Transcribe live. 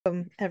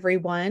Welcome,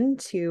 everyone,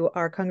 to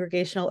our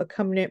Congregational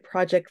Accompaniment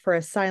Project for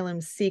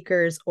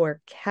Asylum-Seekers,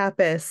 or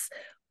CAPAS,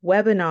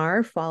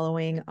 webinar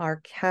following our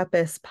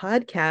CAPAS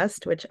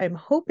podcast, which I'm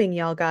hoping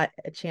y'all got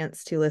a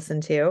chance to listen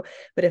to,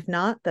 but if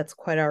not, that's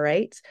quite all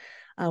right.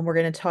 We're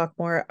going to talk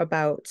more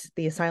about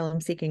the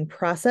asylum-seeking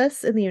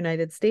process in the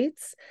United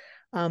States,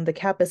 the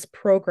CAPAS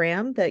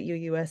program that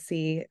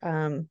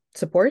UUSC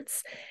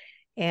supports,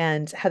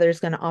 and Heather's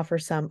going to offer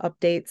some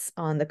updates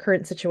on the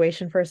current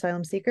situation for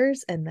asylum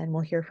seekers. And then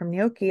we'll hear from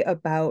Naoki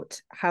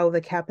about how the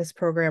CAPAS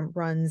program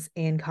runs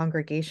in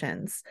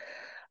congregations.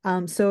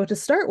 So to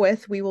start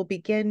with, we will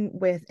begin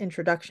with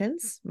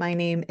introductions. My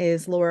name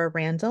is Laura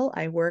Randall.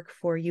 I work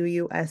for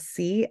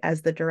UUSC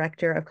as the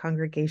Director of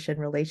Congregation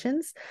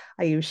Relations.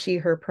 I use she,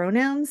 her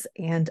pronouns,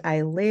 and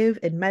I live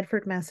in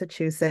Medford,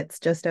 Massachusetts,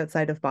 just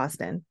outside of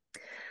Boston.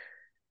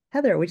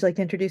 Heather, would you like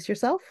to introduce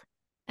yourself?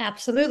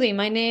 Absolutely.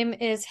 My name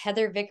is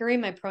Heather Vickery.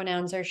 My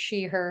pronouns are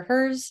she, her,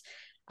 hers.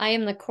 I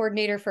am the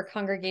coordinator for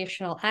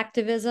congregational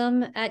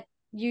activism at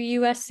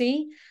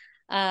UUSC,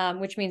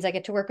 which means I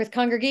get to work with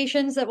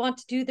congregations that want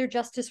to do their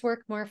justice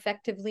work more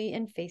effectively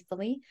and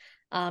faithfully.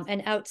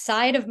 And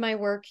outside of my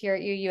work here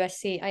at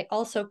UUSC, I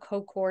also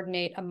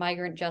co-coordinate a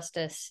migrant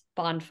justice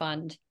bond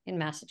fund in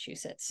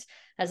Massachusetts,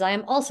 as I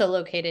am also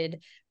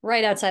located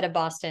right outside of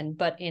Boston,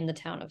 but in the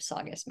town of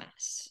Saugus,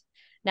 Mass.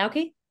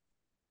 Naoki?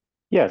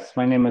 Yes,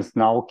 my name is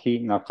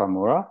Naoki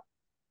Nakamura.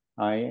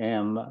 I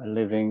am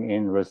living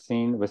in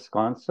Racine,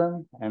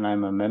 Wisconsin, and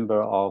I'm a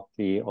member of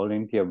the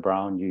Olympia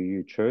Brown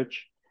UU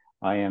Church.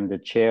 I am the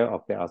chair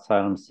of the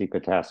Asylum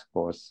Seeker Task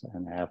Force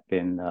and have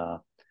been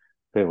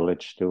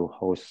privileged to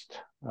host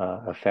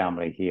a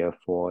family here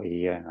for a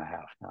year and a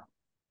half now.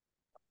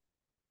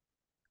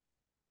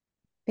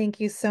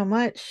 Thank you so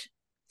much.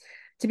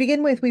 To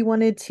begin with, we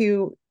wanted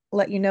to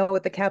let you know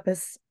what the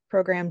CAPAS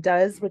program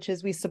does, which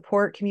is we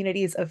support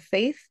communities of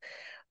faith,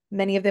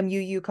 many of them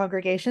UU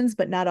congregations,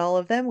 but not all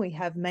of them. We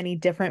have many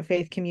different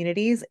faith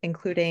communities,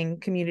 including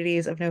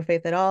communities of no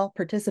faith at all,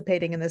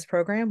 participating in this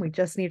program. We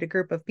just need a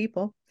group of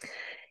people.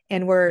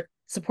 And we're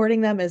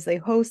supporting them as they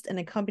host and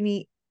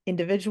accompany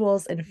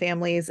individuals and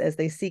families as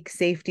they seek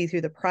safety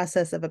through the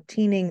process of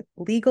obtaining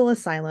legal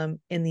asylum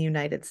in the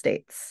United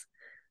States.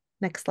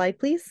 Next slide,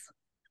 please.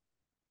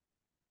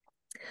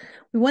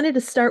 We wanted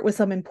to start with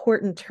some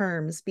important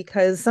terms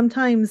because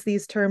sometimes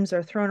these terms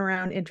are thrown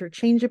around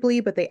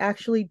interchangeably, but they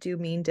actually do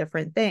mean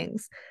different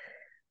things.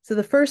 So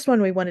the first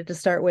one we wanted to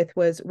start with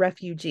was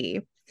refugee.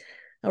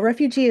 A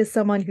refugee is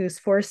someone who's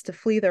forced to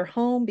flee their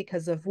home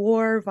because of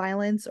war,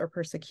 violence, or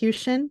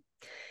persecution.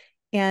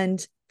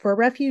 And for a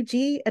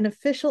refugee, an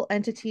official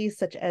entity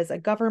such as a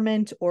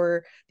government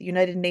or the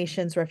United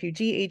Nations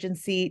Refugee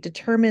Agency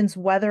determines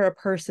whether a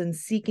person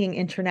seeking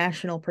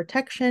international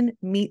protection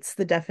meets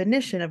the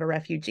definition of a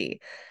refugee.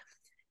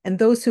 And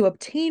those who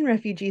obtain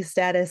refugee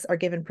status are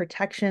given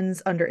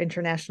protections under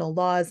international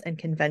laws and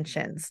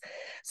conventions.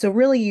 So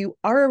really, you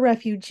are a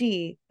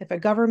refugee if a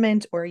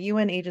government or a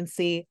UN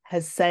agency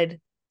has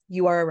said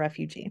you are a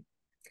refugee.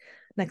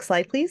 Next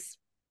slide, please.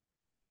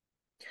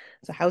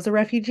 So how's a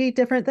refugee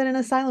different than an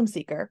asylum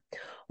seeker?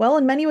 Well,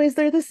 in many ways,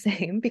 they're the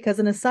same because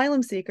an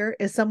asylum seeker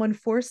is someone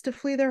forced to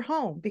flee their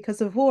home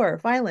because of war,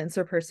 violence,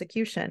 or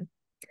persecution.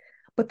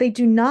 But they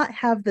do not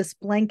have this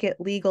blanket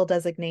legal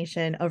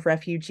designation of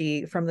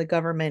refugee from the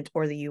government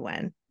or the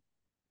UN.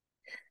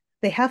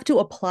 They have to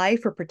apply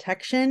for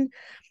protection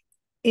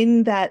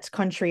in that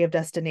country of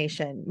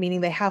destination,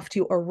 meaning they have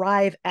to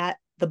arrive at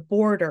the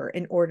border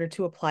in order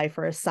to apply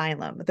for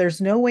asylum. There's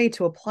no way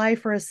to apply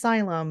for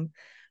asylum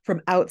from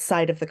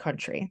outside of the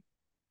country.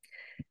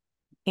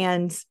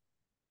 And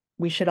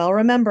we should all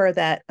remember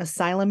that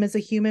asylum is a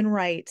human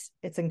right.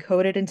 It's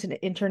encoded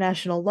into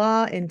international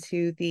law,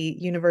 into the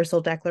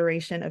Universal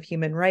Declaration of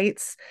Human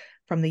Rights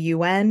from the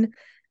UN.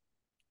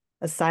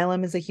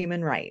 Asylum is a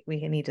human right.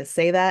 We need to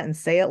say that and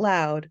say it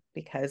loud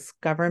because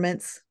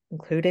governments,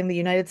 including the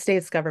United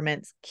States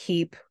government,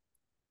 keep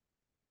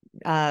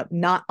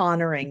not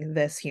honoring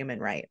this human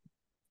right.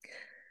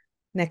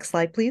 Next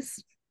slide,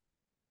 please.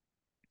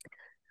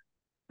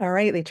 All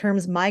right, the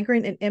terms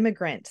migrant and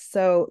immigrant.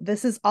 So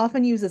this is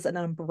often used as an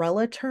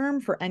umbrella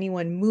term for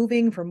anyone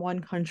moving from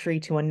one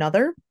country to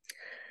another.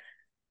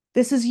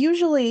 This is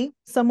usually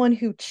someone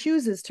who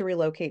chooses to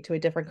relocate to a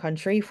different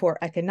country for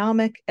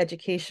economic,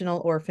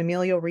 educational, or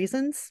familial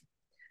reasons.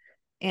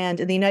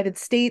 And in the United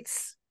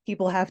States,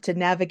 people have to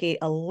navigate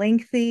a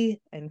lengthy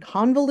and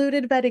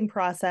convoluted vetting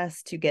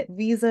process to get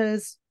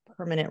visas,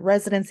 permanent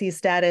residency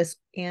status,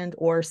 and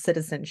or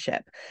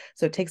citizenship.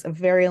 So it takes a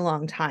very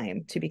long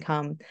time to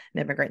become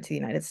an immigrant to the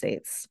United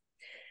States.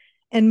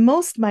 And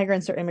most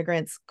migrants or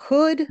immigrants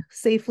could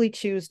safely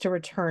choose to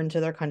return to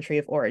their country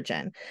of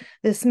origin.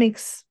 This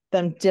makes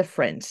them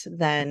different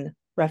than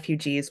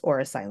refugees or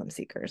asylum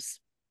seekers.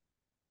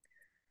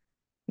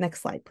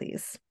 Next slide,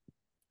 please.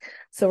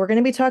 So we're going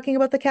to be talking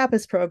about the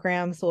CAPAS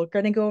program. So we're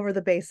going to go over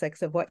the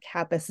basics of what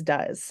CAPAS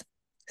does.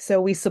 So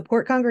we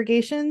support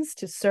congregations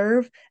to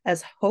serve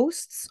as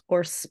hosts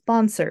or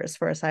sponsors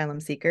for asylum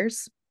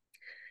seekers.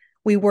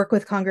 We work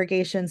with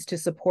congregations to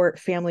support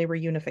family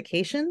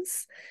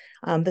reunifications.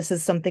 This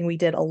is something we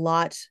did a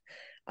lot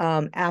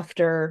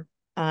after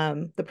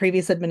the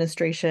previous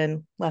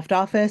administration left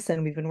office,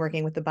 and we've been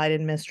working with the Biden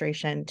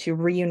administration to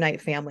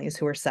reunite families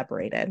who are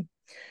separated.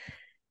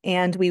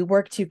 And we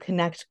work to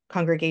connect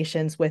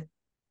congregations with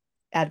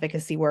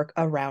advocacy work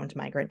around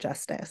migrant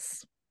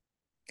justice.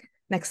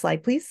 Next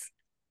slide, please.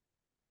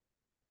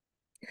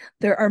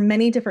 There are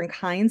many different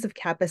kinds of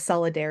campus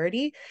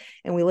solidarity,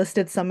 and we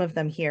listed some of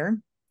them here.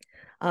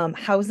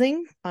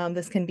 Housing,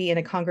 this can be in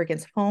a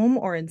congregant's home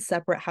or in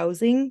separate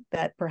housing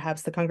that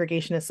perhaps the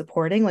congregation is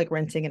supporting, like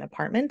renting an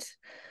apartment.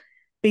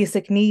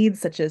 Basic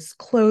needs such as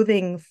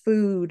clothing,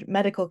 food,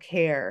 medical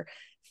care,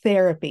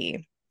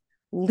 therapy,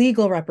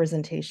 legal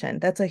representation.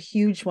 That's a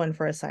huge one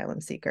for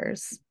asylum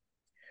seekers.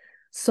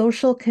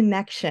 Social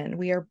connection.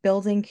 We are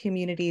building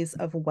communities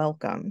of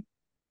welcome.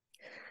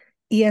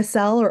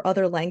 ESL or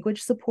other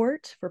language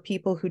support for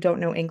people who don't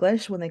know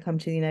English when they come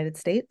to the United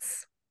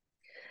States.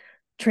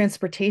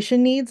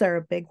 Transportation needs are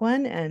a big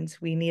one, and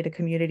we need a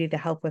community to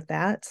help with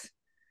that.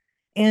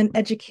 And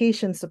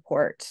education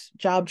support,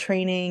 job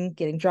training,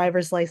 getting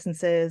driver's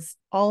licenses,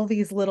 all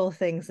these little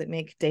things that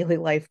make daily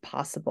life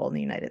possible in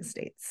the United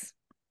States.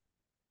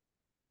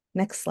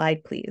 Next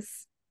slide,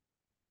 please.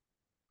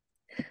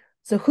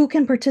 So who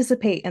can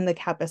participate in the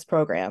CAPUS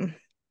program?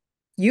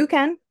 You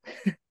can.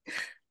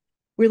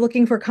 We're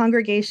looking for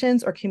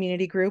congregations or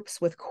community groups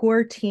with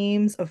core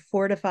teams of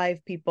 4 to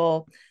 5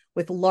 people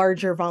with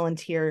larger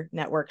volunteer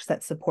networks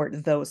that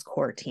support those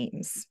core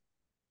teams.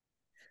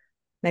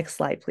 Next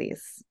slide,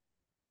 please.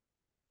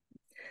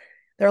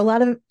 There are a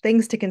lot of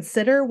things to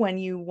consider when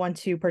you want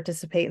to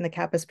participate in the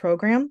CAPUS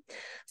program.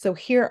 So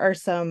here are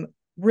some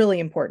really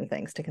important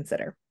things to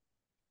consider.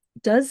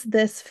 Does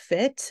this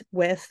fit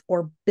with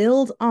or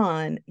build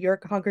on your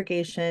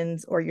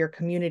congregation's or your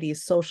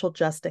community's social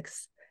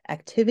justice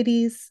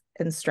activities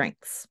and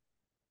strengths?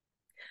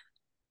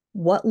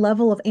 What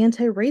level of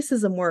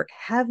anti-racism work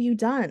have you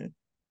done?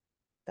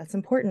 That's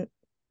important.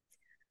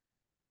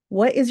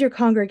 What is your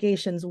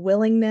congregation's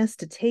willingness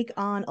to take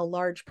on a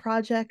large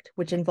project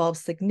which involves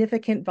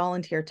significant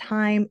volunteer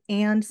time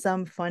and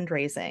some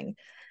fundraising?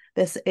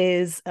 This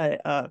is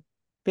a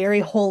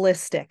very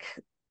holistic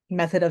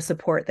method of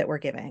support that we're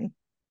giving.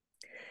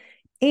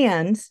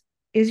 And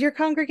is your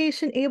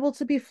congregation able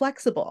to be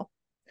flexible?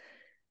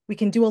 We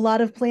can do a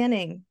lot of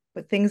planning,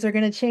 but things are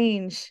going to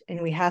change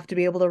and we have to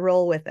be able to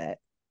roll with it.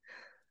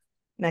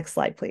 Next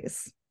slide,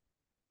 please.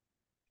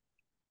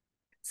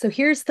 So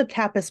here's the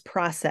CAPUS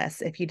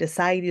process if you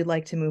decide you'd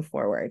like to move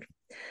forward.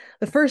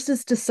 The first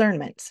is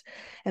discernment,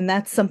 and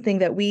that's something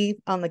that we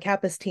on the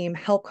CAPUS team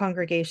help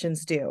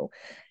congregations do,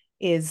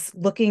 is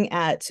looking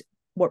at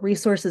what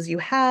resources you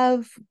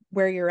have,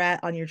 where you're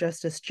at on your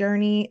justice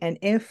journey, and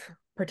if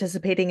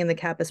participating in the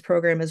CAPUS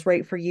program is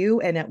right for you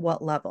and at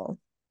what level.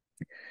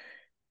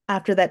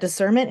 After that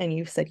discernment, and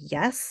you've said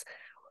yes,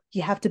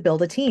 you have to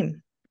build a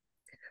team.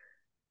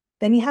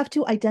 Then you have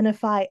to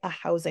identify a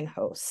housing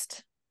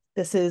host.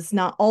 This is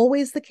not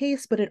always the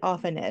case, but it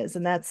often is.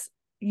 And that's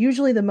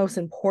usually the most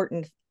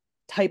important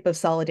type of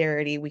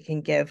solidarity we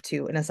can give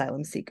to an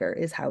asylum seeker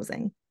is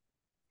housing.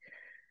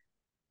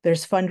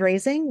 There's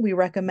fundraising. We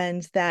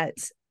recommend that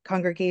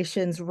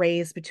congregations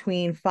raise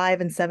between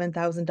 $5,000 and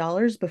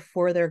 $7,000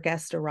 before their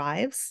guest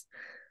arrives.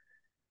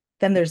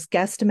 Then there's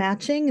guest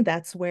matching.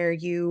 That's where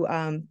you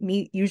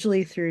meet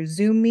usually through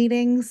Zoom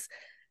meetings,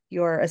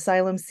 your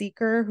asylum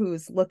seeker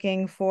who's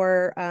looking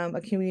for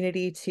a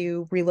community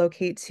to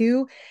relocate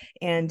to,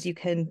 and you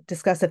can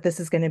discuss if this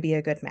is going to be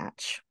a good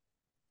match.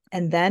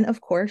 And then,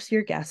 of course,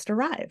 your guest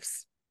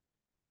arrives.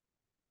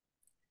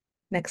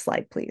 Next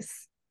slide,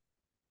 please.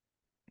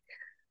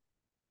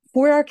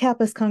 For our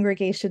CAPUS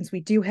congregations, we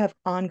do have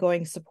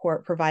ongoing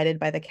support provided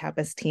by the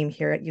CAPUS team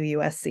here at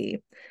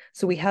UUSC.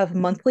 So we have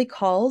monthly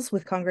calls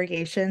with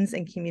congregations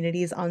and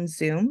communities on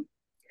Zoom.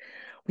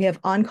 We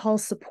have on-call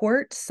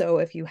support. So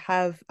if you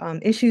have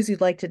issues you'd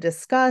like to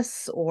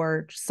discuss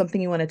or something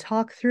you want to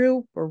talk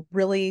through,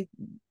 we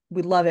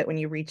love it when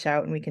you reach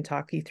out and we can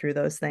talk you through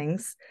those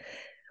things.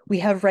 We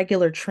have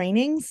regular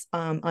trainings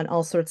on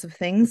all sorts of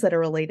things that are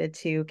related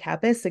to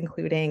CAPUS,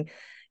 including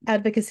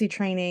advocacy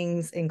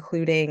trainings,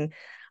 including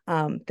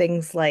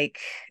things like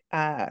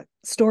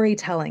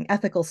storytelling,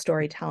 ethical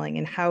storytelling,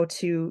 and how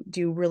to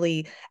do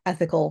really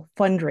ethical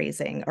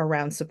fundraising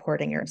around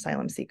supporting your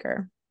asylum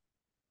seeker.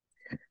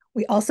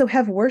 We also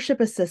have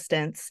worship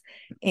assistants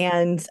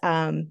and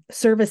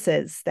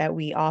services that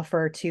we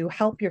offer to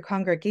help your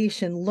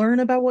congregation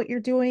learn about what you're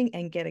doing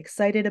and get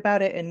excited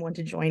about it and want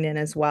to join in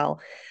as well.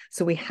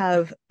 So we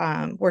have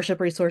worship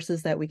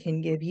resources that we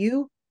can give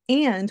you.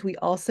 And we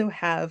also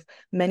have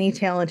many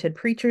talented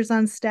preachers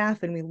on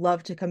staff, and we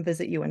love to come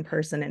visit you in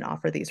person and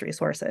offer these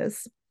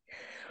resources.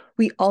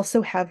 We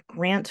also have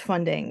grant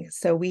funding.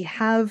 So we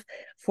have,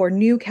 for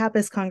new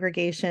CAPUS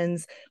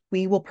congregations,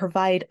 we will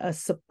provide a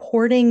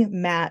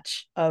supporting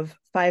match of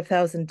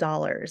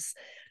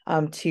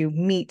 $5,000 to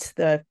meet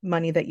the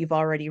money that you've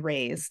already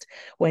raised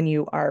when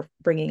you are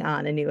bringing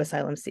on a new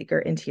asylum seeker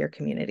into your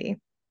community.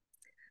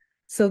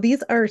 So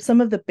these are some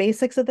of the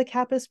basics of the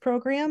CAPAS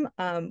program.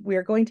 We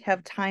are going to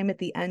have time at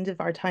the end of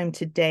our time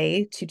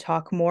today to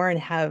talk more and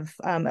have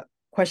a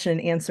question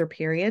and answer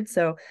period.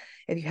 So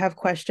if you have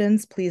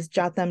questions, please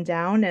jot them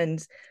down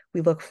and we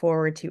look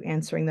forward to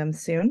answering them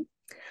soon.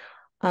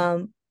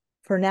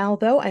 For now,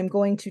 though, I'm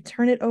going to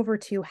turn it over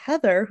to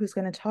Heather, who's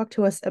going to talk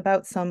to us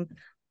about some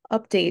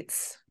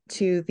updates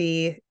to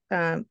the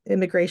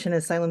immigration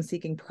asylum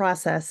seeking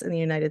process in the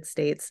United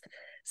States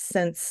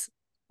since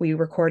we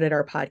recorded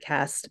our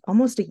podcast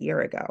almost a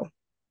year ago.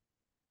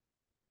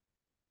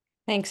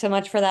 Thanks so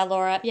much for that,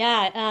 Laura.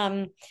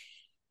 Yeah.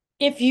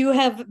 If you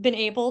have been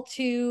able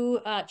to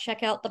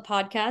check out the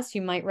podcast,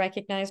 you might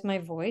recognize my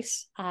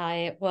voice.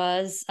 I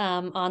was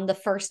on the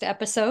first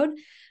episode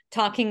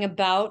talking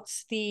about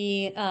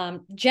the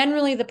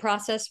generally the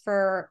process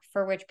for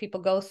which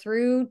people go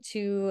through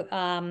to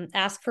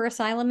ask for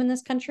asylum in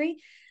this country.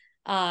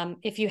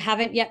 If you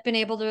haven't yet been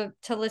able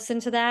to listen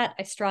to that,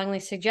 I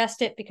strongly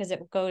suggest it because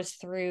it goes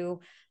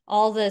through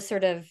all the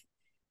sort of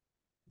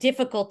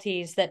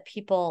difficulties that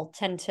people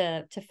tend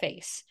to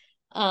face.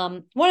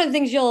 One of the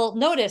things you'll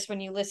notice when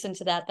you listen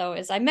to that, though,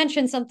 is I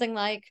mentioned something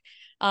like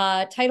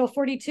Title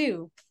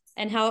 42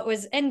 and how it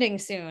was ending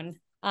soon.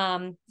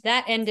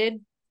 That ended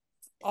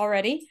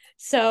already.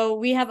 So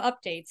we have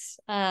updates.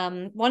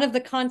 One of the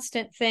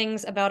constant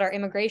things about our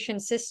immigration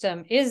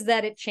system is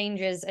that it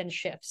changes and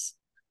shifts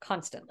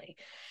constantly.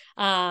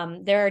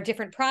 There are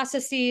different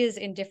processes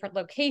in different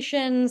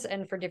locations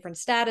and for different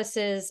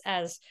statuses,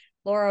 as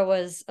Laura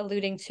was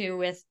alluding to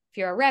with if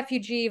you're a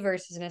refugee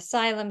versus an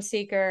asylum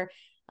seeker.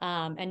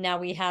 And now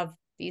we have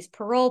these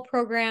parole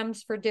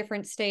programs for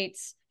different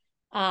states.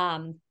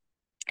 And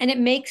it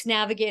makes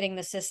navigating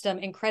the system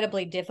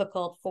incredibly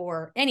difficult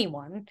for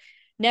anyone,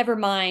 never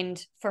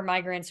mind for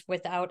migrants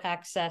without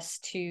access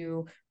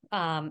to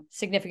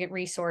significant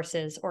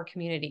resources or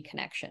community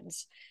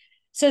connections.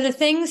 So the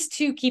things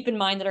to keep in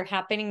mind that are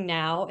happening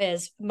now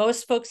is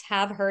most folks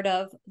have heard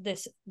of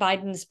this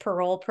Biden's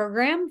parole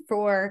program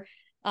for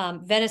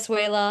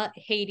Venezuela,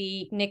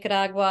 Haiti,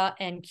 Nicaragua,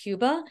 and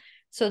Cuba.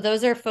 So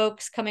those are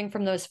folks coming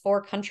from those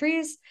 4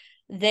 countries.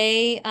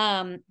 They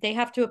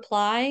have to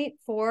apply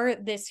for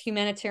this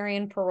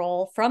humanitarian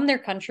parole from their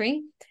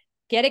country,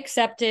 get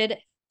accepted,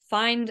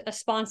 find a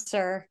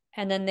sponsor,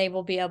 and then they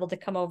will be able to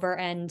come over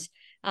and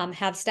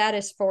have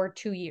status for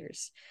 2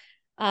 years.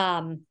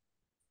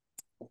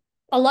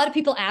 A lot of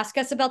people ask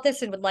us about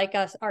this and would like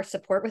our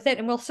support with it,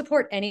 and we'll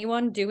support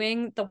anyone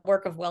doing the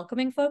work of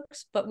welcoming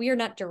folks, but we are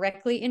not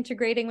directly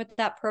integrating with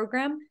that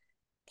program,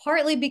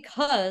 partly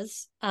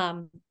because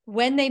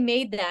when they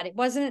made that, it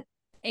wasn't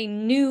a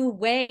new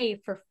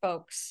way for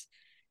folks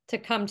to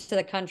come to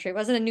the country. It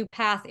wasn't a new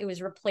path. It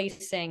was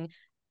replacing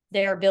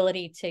their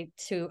ability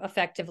to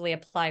effectively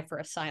apply for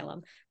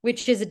asylum,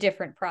 which is a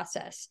different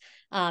process.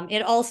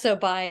 It also,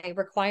 by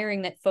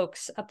requiring that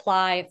folks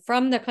apply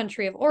from the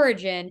country of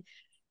origin,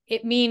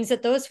 it means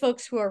that those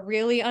folks who are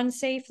really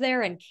unsafe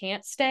there and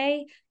can't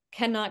stay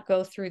cannot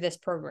go through this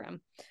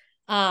program.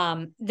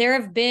 There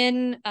have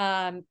been,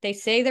 they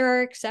say there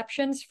are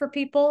exceptions for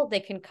people.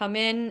 They can come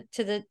in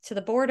to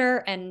the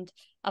border and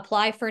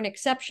apply for an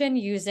exception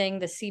using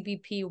the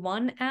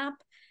CBP-1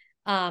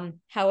 app.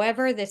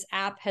 However, this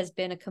app has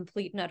been a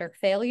complete and utter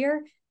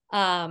failure.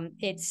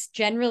 It's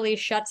generally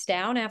shuts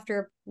down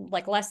after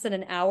like less than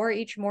an hour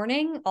each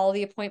morning. All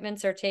the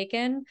appointments are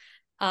taken.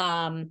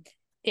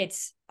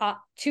 It's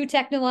too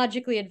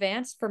technologically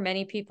advanced for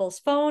many people's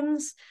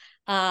phones.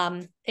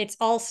 It's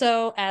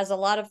also, as a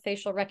lot of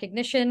facial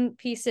recognition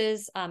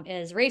pieces,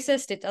 is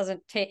racist.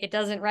 It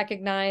doesn't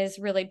recognize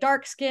really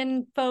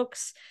dark-skinned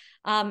folks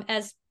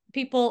as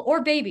people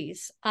or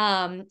babies.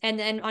 And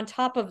then on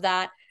top of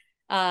that,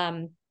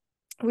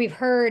 we've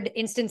heard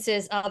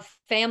instances of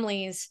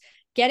families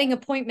getting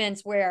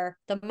appointments where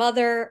the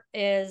mother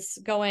is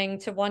going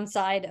to one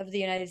side of the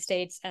United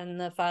States and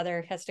the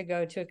father has to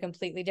go to a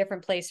completely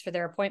different place for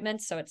their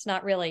appointments. So it's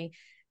not really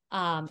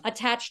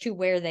attached to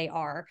where they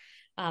are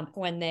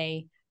when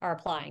they are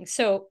applying.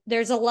 So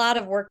there's a lot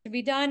of work to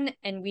be done.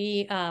 And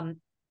we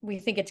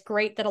think it's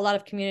great that a lot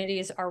of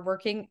communities are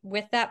working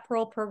with that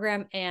parole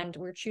program, and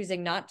we're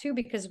choosing not to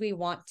because we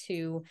want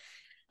to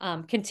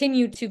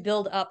continue to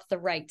build up the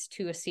right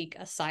to seek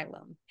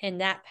asylum.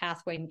 And that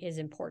pathway is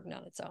important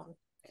on its own.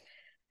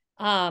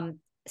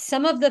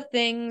 Some of the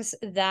things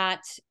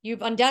that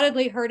you've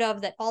undoubtedly heard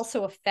of that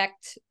also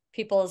affect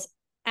people's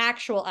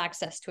actual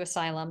access to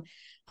asylum.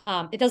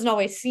 It doesn't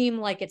always seem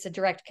like it's a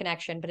direct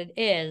connection, but it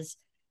is.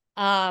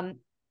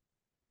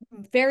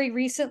 Very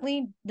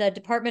recently, the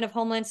Department of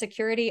Homeland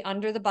Security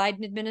under the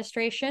Biden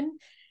administration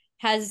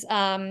has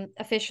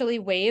officially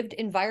waived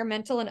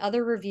environmental and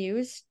other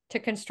reviews to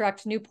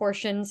construct new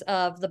portions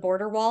of the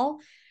border wall,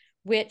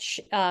 which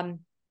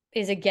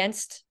is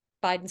against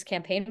Biden's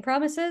campaign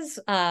promises.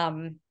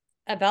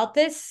 About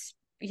this,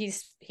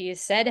 he's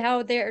said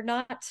how they're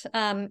not,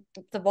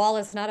 the wall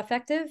is not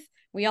effective.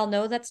 We all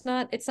know it's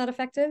not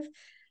effective.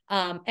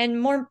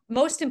 And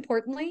most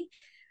importantly,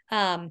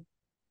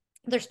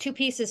 there's 2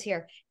 pieces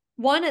here.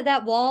 One,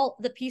 that wall,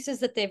 the pieces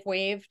that they've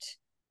waived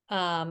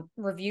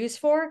reviews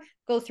for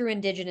go through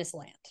indigenous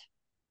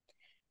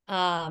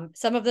land.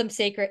 Some of them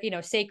sacred,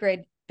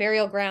 sacred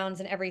burial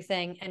grounds and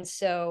everything. And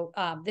so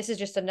this is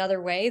just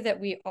another way that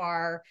we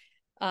are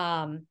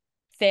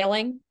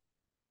failing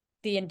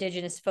the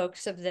indigenous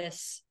folks of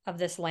this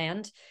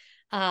land.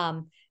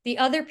 The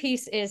other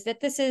piece is that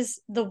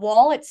the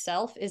wall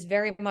itself is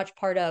very much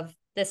part of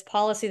this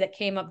policy that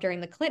came up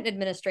during the Clinton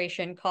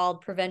administration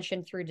called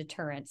prevention through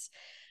deterrence.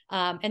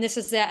 And this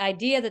is the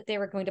idea that they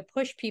were going to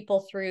push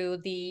people through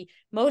the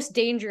most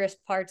dangerous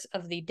parts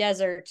of the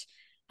desert.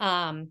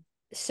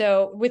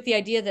 So with the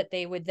idea that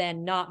they would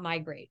then not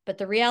migrate. But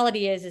the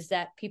reality is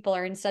that people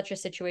are in such a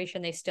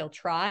situation, they still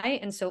try.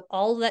 And so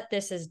all that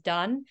this has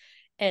done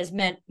has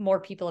meant more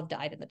people have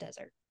died in the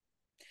desert.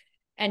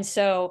 And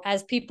so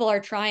as people are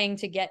trying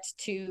to get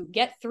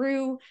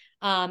through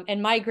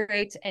and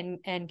migrate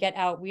and get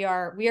out, we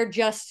are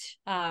just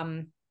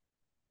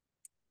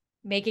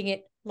making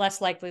it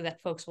less likely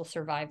that folks will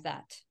survive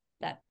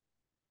that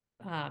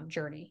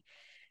journey.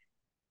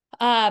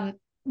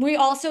 We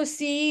also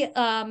see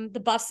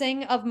the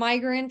busing of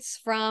migrants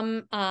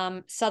from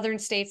southern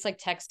states like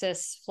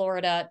Texas,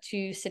 Florida,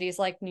 to cities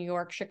like New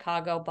York,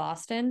 Chicago,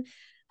 Boston.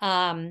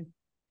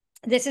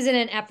 This is in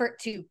an effort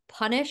to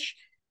punish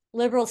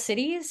liberal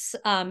cities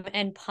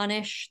and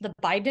punish the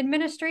Biden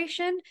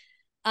administration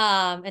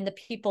and the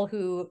people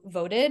who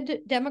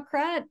voted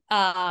Democrat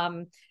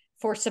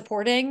for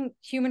supporting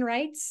human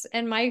rights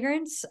and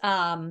migrants.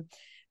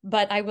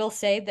 But I will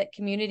say that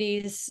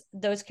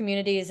those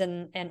communities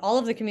and all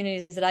of the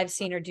communities that I've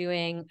seen are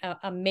doing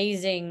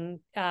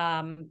amazing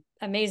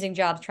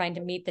jobs trying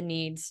to meet the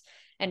needs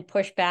and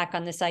push back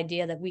on this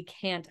idea that we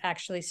can't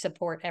actually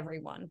support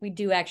everyone. We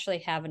do actually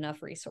have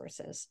enough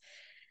resources.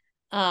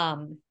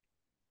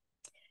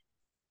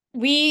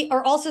 We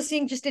are also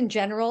seeing just in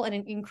general an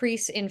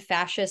increase in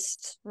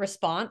fascist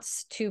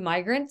response to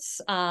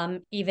migrants,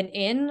 even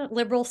in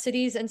liberal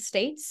cities and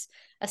states,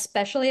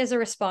 especially as a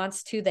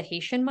response to the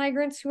Haitian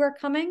migrants who are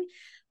coming.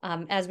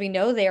 As we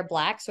know, they are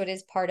Black, so it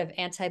is part of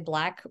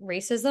anti-Black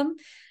racism.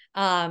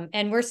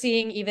 And we're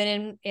seeing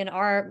even in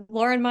our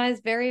Laura and my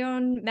very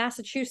own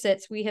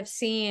Massachusetts, we have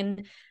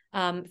seen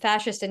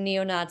fascist and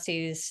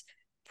neo-Nazis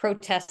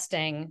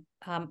protesting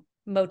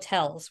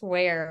motels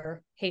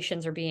where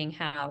Haitians are being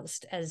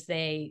housed as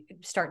they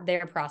start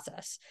their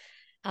process.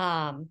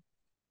 When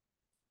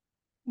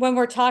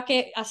we're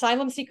talking,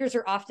 asylum seekers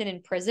are often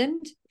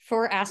imprisoned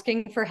for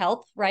asking for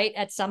help, right,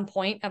 at some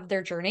point of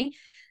their journey.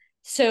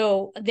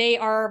 So they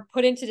are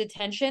put into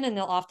detention and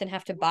they'll often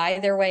have to buy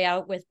their way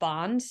out with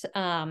bonds.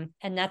 And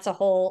that's a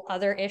whole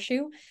other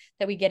issue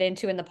that we get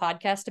into in the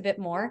podcast a bit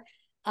more.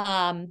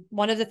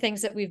 One of the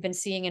things that we've been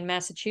seeing in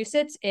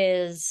Massachusetts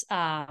is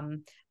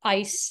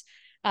ICE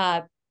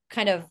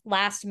kind of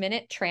last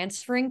minute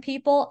transferring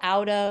people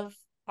out of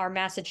our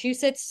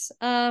Massachusetts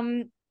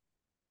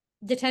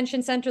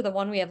detention center, the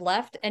one we have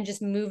left, and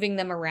just moving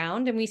them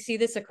around. And we see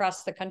this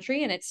across the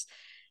country, and it's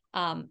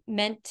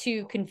meant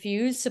to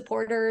confuse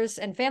supporters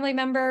and family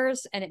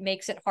members, and it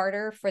makes it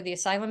harder for the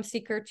asylum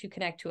seeker to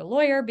connect to a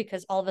lawyer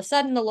because all of a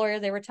sudden the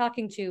lawyer they were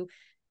talking to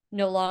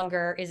no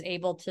longer is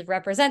able to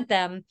represent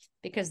them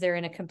because they're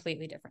in a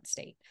completely different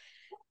state.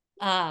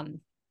 ICE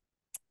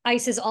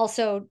has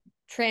also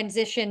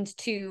transitioned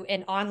to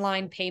an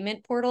online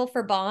payment portal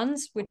for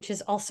bonds, which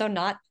is also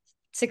not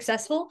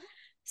successful.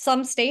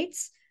 Some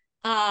states,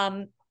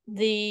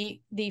 the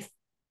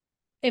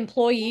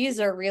employees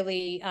are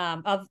really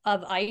of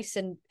ICE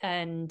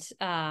and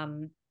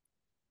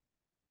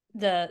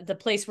the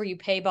place where you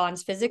pay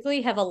bonds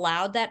physically have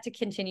allowed that to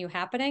continue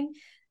happening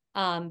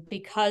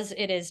because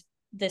it is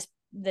this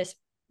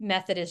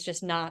method is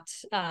just not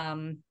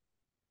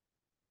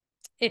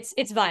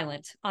it's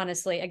violent,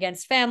 honestly,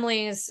 against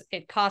families.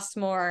 It costs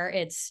more.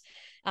 It's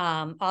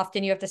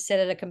often you have to sit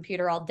at a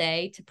computer all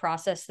day to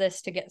process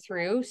this to get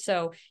through.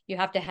 So you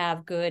have to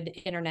have good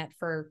internet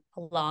for a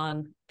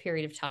long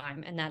period of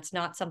time. And that's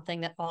not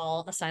something that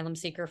all asylum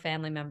seeker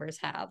family members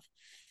have.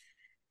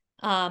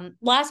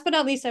 Last but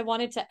not least, I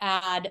wanted to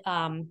add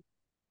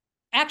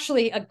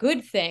actually a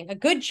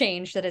good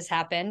change that has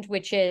happened,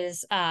 which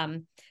is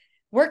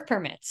work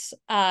permits.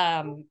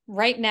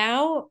 Right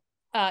now,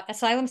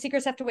 asylum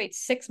seekers have to wait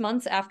 6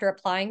 months after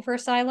applying for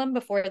asylum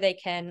before they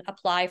can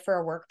apply for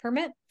a work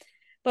permit.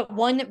 But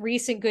one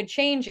recent good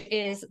change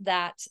is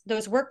that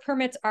those work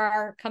permits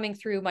are coming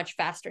through much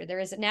faster. There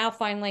is now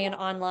finally an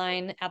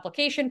online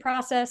application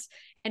process,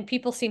 and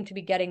people seem to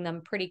be getting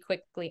them pretty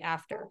quickly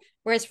after.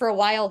 Whereas for a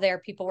while there,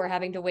 people were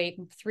having to wait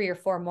 3 or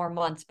 4 more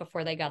months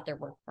before they got their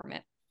work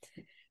permit.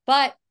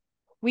 But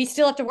we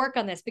still have to work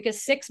on this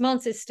because 6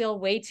 months is still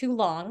way too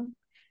long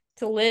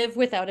to live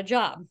without a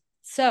job.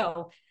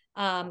 So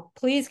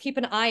please keep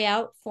an eye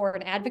out for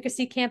an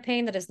advocacy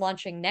campaign that is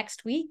launching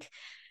next week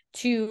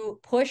to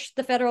push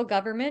the federal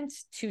government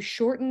to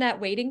shorten that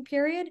waiting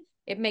period.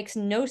 It makes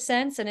no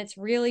sense, and it's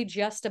really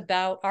just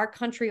about our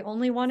country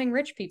only wanting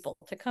rich people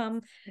to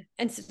come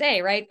and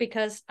stay, right?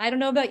 Because I don't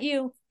know about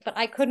you, but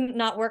I couldn't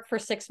not work for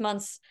 6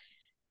 months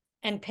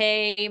and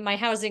pay my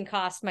housing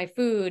costs, my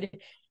food,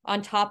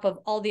 on top of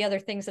all the other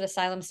things that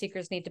asylum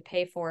seekers need to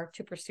pay for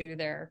to pursue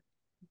their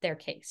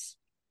case.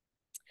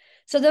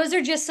 So those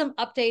are just some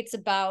updates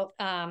about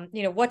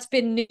what's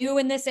been new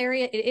in this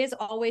area. It is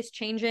always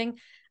changing.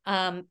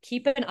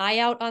 Keep an eye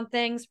out on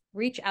things.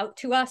 Reach out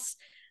to us.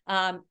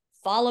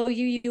 Follow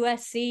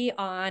UUSC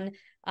on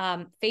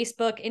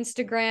Facebook,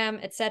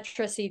 Instagram,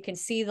 etc., so you can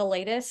see the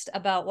latest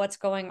about what's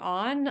going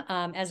on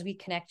as we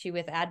connect you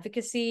with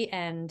advocacy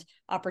and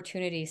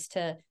opportunities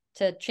to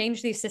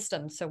change these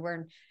systems, so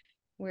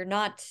we're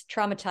not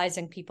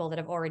traumatizing people that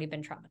have already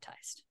been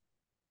traumatized.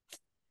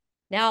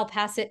 Now I'll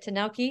pass it to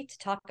Nauki to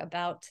talk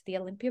about the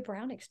Olympia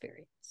Brown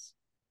experience,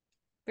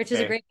 which is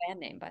a great band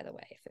name, by the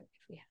way, if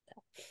we have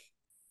that.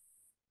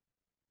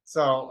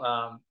 So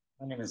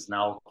my name is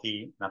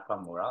Naoki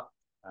Nakamura.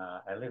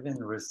 I live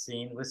in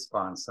Racine,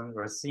 Wisconsin.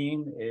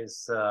 Racine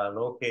is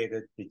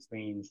located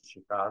between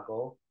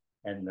Chicago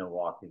and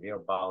Milwaukee. We're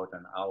about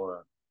an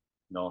hour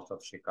north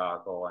of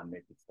Chicago and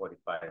maybe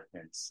 45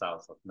 minutes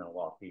south of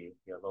Milwaukee.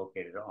 We are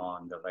located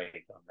on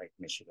Lake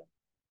Michigan.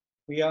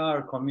 We are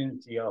a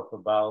community of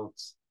about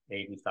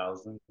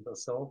 80,000 or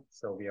so.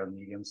 So we are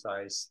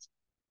medium-sized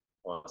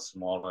or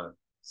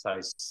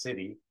smaller-sized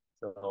city.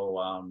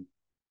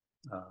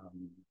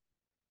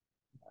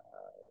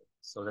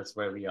 So that's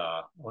where we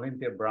are.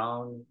 Olympia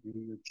Brown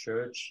UU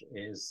Church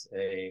is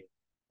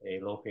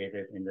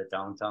located in the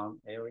downtown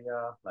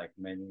area. Like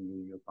many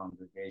UU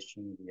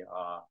congregations, we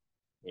are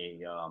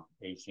a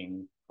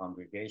aging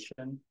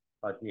congregation,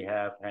 but we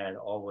have had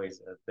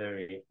always a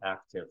very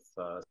active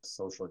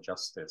social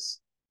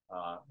justice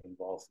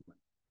involvement.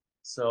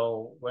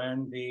 So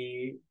when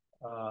the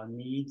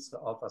needs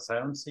of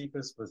asylum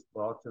seekers was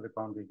brought to the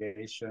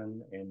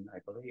congregation in, I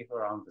believe,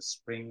 around the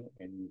spring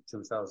in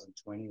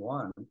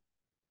 2021,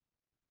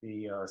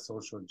 the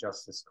Social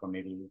Justice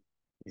Committee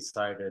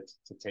decided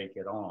to take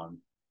it on.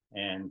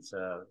 And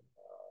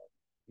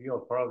we are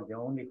probably the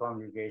only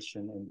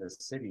congregation in the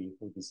city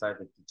who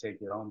decided to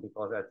take it on,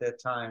 because at that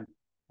time,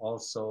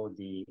 also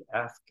the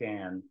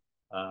Afghan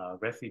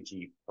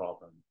refugee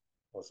problem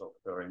was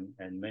occurring,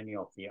 and many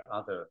of the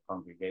other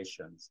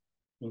congregations,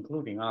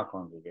 including our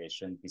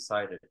congregation,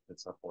 decided to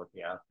support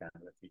the Afghan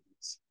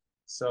refugees.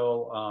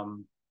 So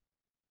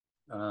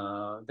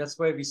that's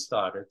where we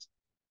started.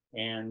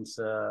 And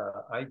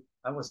I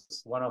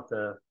was one of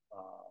the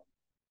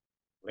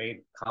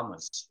late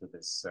comers to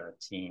this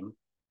team.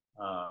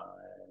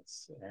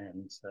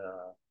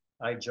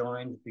 I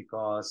joined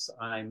because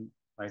I am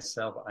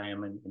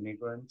an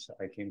immigrant.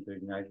 I came to the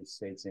United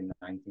States in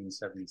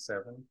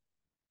 1977.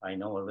 I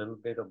know a little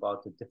bit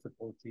about the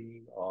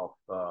difficulty of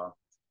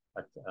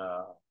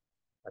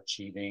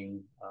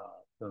achieving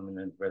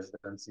permanent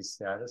residency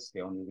status.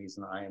 The only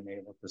reason I am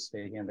able to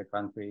stay here in the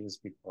country is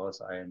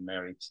because I am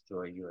married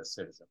to a U.S.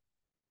 citizen.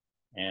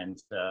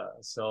 And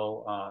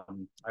so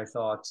I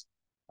thought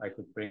I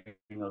could bring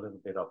a little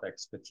bit of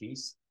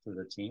expertise to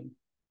the team.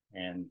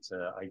 And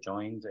I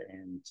joined,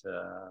 and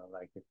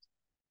like it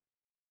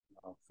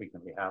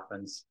frequently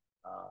happens,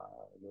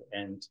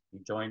 you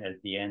join at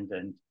the end,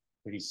 and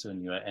pretty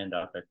soon you end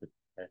up at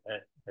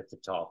the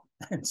top.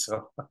 And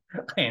so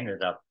I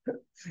ended up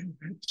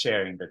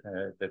chairing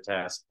the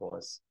task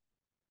force.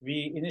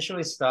 We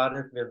initially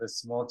started with a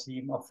small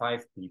team of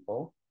 5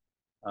 people.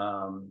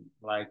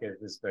 Like it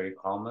is very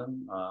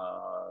common,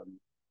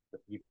 the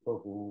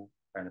people who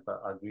kind of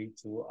agree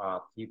to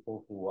are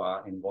people who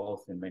are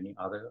involved in many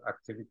other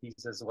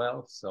activities as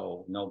well.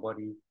 So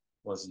nobody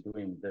was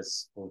doing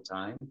this full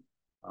time.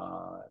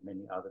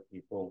 Many other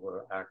people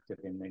were active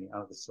in many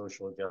other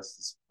social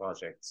justice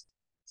projects.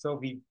 So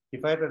we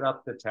divided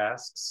up the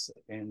tasks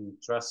in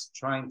just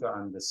trying to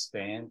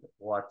understand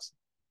what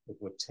it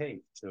would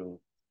take to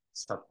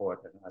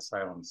support an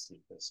asylum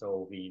seeker.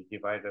 So we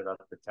divided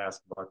up the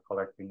task about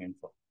collecting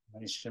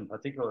information,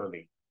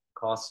 particularly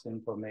cost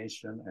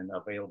information and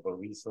available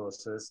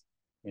resources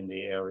in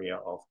the area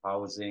of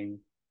housing.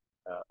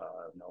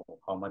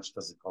 How much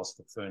does it cost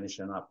to furnish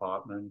an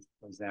apartment,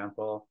 for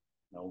example?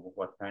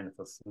 What kind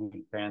of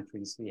food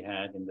pantries we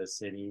had in the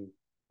city?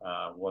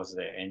 Was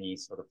there any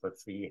sort of a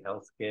free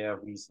healthcare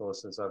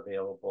resources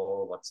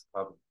available? What's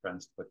public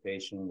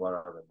transportation? What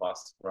are the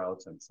bus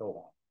routes, and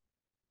so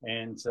on?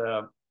 And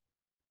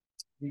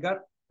we got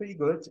pretty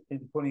good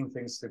in putting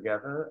things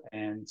together,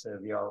 and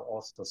we are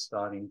also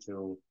starting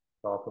to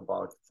talk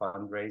about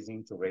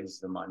fundraising to raise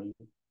the money.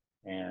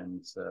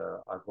 And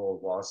our goal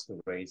was to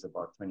raise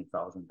about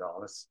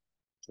 $20,000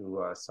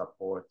 to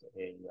support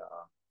a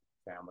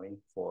family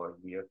for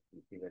a year.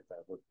 We figured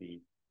that would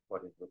be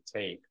what it would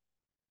take.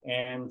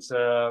 And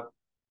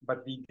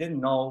but we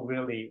didn't know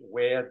really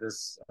where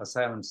this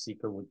asylum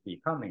seeker would be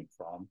coming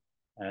from.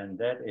 And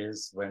that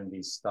is when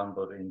we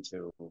stumbled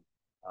into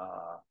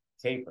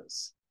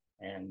CAPERS.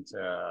 And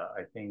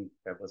I think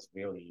that was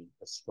really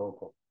a stroke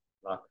of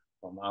luck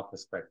from our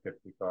perspective,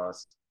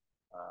 because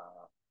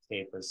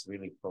CAPERS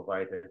really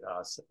provided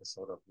us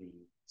sort of the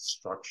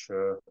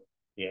structure,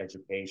 the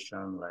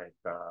education, like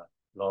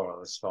Laura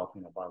was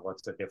talking about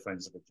what's the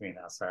difference between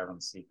asylum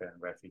seeker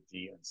and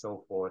refugee and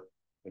so forth.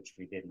 which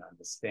we didn't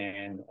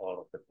understand, all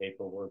of the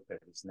paperwork that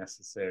is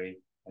necessary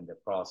and the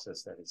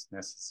process that is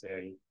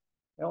necessary.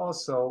 It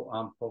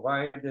also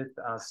provided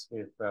us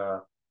with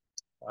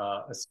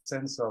a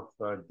sense of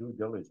due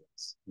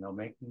diligence,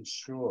 making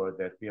sure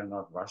that we are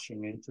not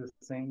rushing into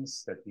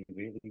things, that we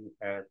really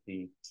had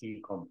the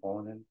key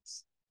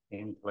components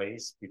in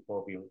place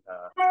before we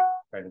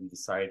kind of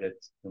decided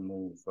to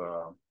move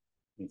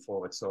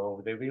forward.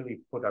 So they really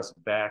put us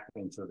back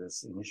into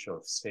this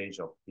initial stage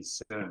of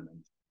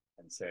discernment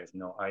and says,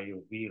 no, are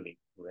you really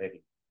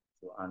ready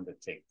to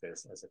undertake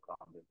this as a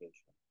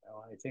congregation?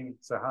 I think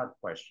it's a hard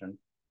question.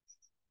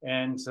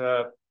 And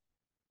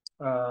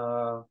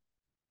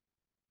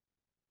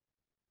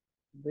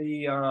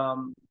the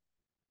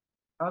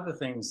other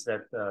things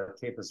that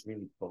CAPUS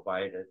really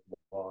provided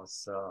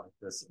was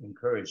this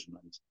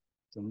encouragement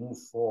to move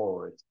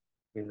forward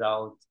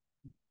without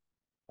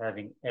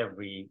having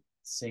every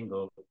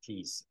single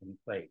piece in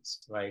place,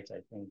 right? I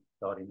think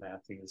Dottie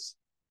Matthews,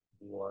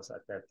 who was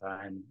at that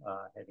time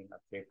heading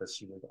up CAPUS,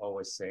 she would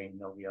always say,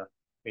 we are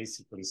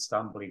basically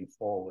stumbling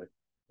forward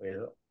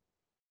with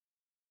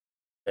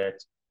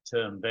that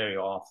term very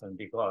often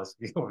because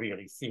we are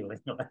really feeling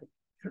like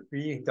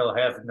we don't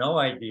have no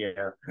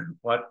idea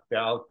what the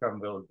outcome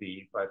will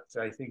be. But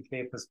I think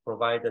CAPUS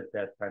provided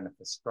that kind of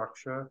a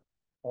structure.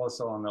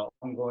 Also on an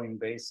ongoing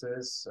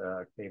basis,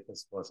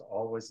 CAPUS was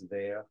always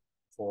there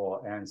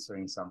for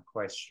answering some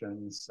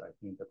questions. I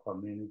think the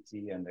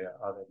community and the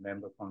other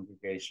member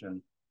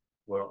congregation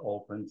were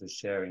open to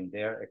sharing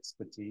their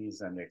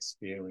expertise and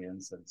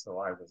experience. And so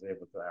I was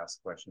able to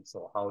ask questions.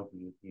 So how do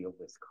you deal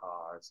with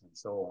cars and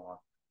so on?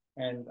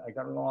 And I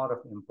got a lot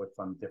of input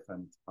from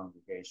different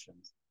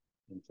congregations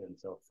in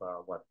terms of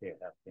what they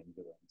have been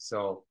doing.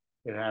 So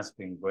it has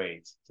been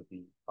great to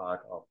be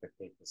part of the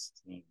CAPUS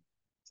team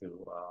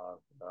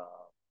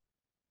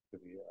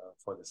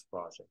for this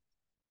project.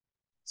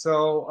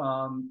 So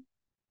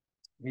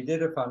we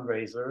did a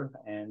fundraiser,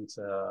 and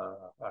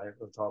I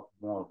will talk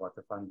more about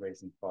the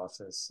fundraising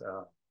process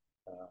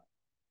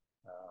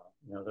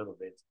in a little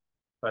bit.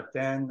 But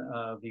then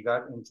we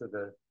got into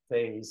the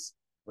phase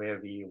where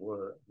we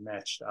were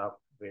matched up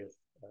with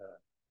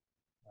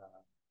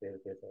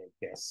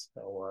a guest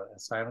or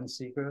asylum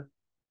seeker.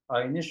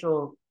 Our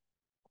initial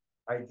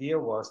idea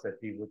was that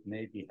we would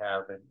maybe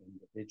have an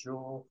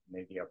individual,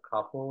 maybe a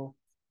couple,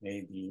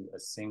 maybe a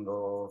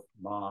single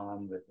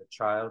mom with a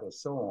child or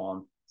so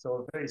on. So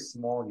a very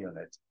small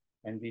unit.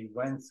 And we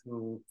went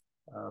through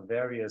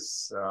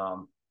various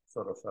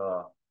sort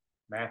of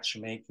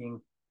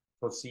matchmaking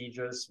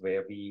procedures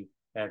where we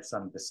had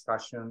some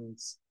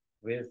discussions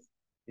with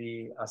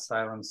the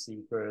asylum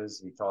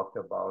seekers. We talked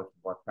about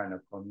what kind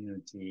of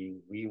community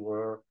we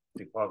were.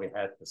 We probably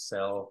had to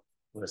sell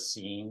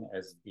Racine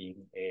as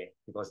being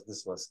because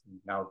this was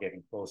now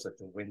getting closer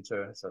to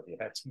winter, so we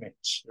had to make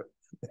sure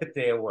that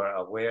they were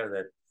aware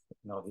that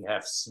we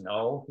have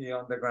snow here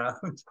on the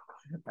ground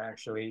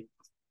actually,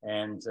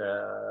 and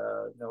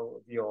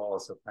we are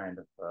also kind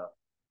of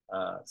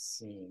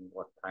seeing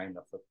what kind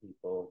of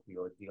people we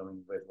were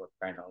dealing with, what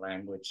kind of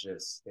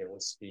languages they were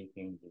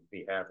speaking. Did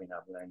we have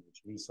enough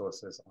language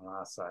resources on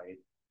our side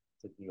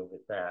to deal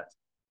with that?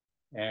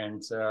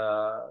 And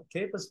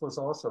CAPUS was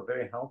also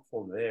very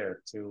helpful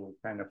there to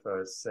kind of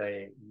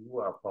say, you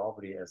are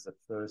probably as a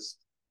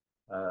first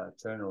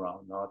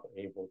turnaround not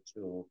able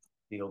to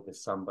deal with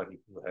somebody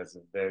who has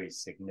a very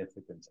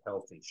significant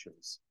health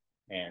issues.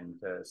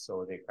 And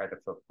so they kind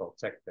of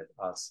protected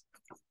us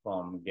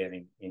from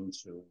getting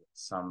into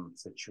some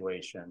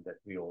situation that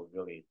we were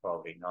really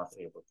probably not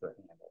able to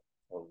handle,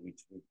 or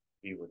which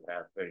we would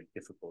have very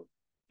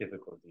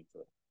difficulty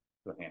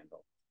to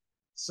handle.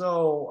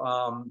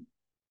 So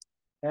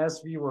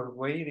as we were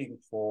waiting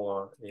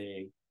for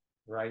a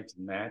right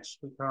match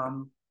to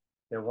come,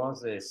 there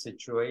was a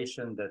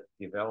situation that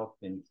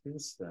developed in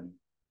Houston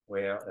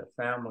where a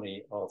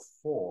family of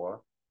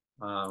 4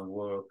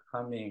 were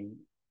coming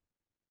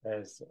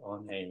as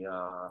on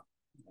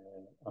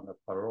a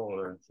parole,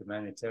 or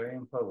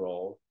humanitarian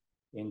parole,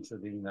 into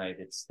the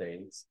United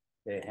States.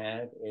 They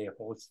had a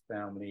host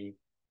family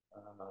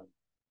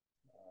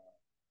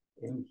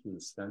in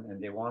Houston, and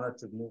they wanted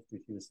to move to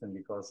Houston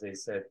because they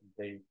said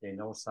they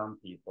know some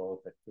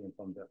people that came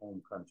from their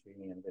home country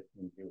and lived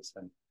in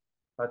Houston.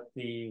 But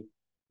the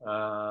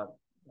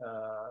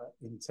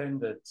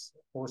intended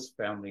host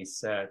family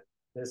said,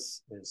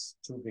 this is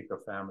too big a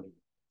family.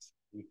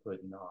 We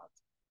could not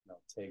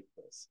take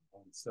this.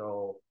 And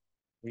so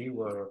we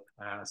were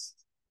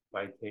asked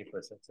by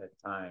CAPUS at that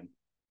time,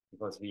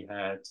 because they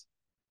had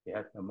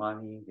the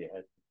money, they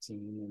had the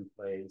team in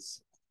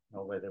place,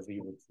 whether we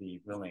would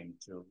be willing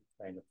to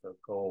kind of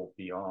go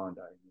beyond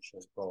our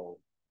initial goal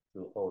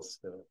to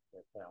host the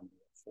family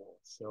of 4.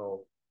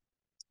 So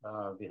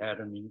we had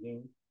a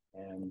meeting,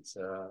 and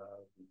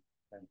we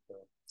kind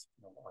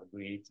of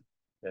agreed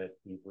that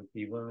we would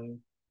be willing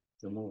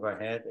to move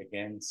ahead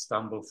again,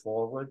 stumble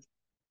forward,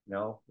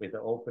 with the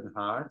open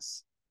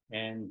hearts.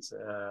 And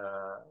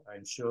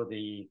I'm sure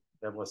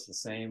that was the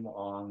same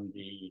on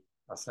the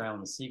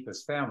asylum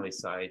seekers family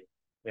side.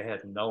 They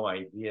had no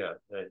idea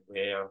that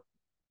where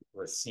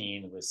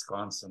Racine,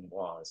 Wisconsin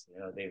was. You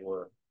know, they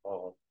were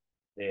all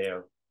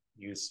there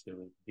used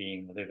to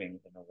living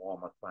in a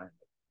warmer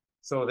climate.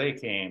 So they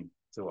came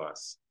to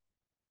us.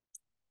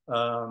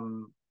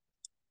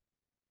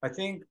 I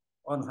think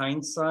on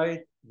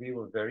hindsight, we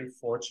were very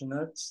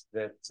fortunate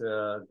that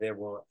there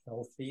were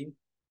healthy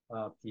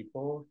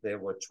people. They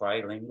were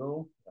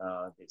trilingual.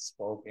 They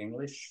spoke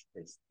English.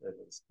 They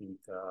speak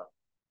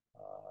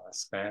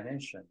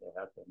Spanish, and they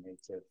have the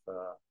native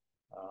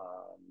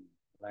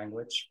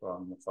language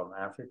from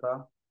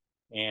Africa.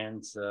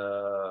 And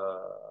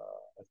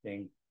I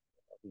think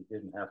we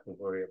didn't have to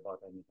worry about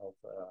any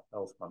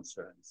health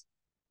concerns.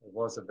 It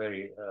was a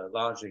very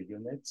larger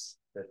unit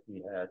that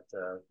we had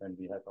than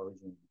we had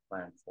originally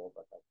planned for,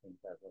 but I think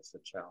that was the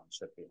challenge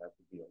that we had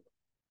to deal with.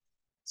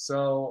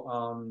 So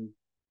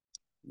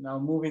now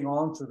moving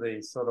on to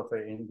the sort of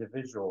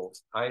individual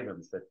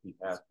items that we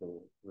had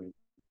to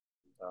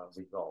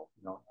resolve.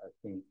 You know, I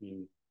think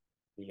the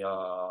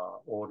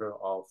order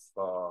of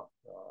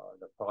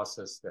the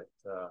process that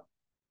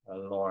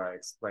Laura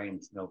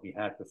explained, you know, we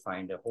had to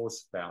find a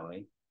host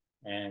family,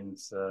 and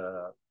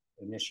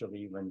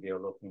initially when we were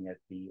looking at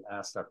the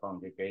ASTA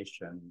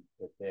congregation,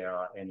 if there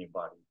are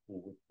anybody who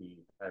would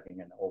be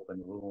having an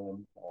open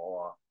room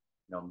or,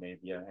 you know,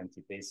 maybe an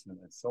empty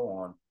basement and so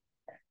on.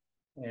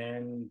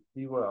 And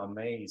we were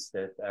amazed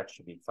that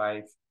actually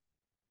 5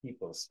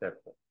 people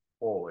stepped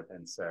forward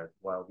and said,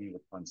 well, we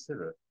would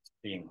consider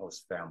being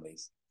host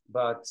families.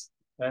 But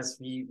as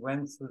we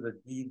went through the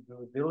due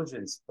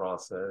diligence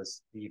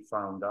process, we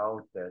found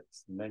out that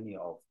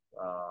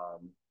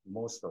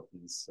most of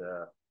these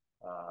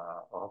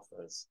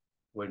offers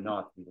were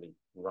not really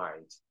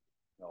right.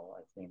 You know,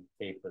 I think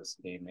papers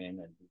came in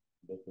and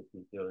did the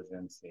due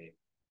diligence. They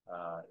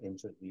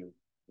interviewed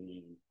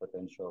the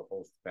potential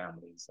host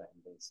families,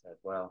 and they said,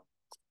 well,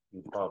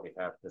 you probably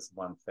have this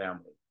one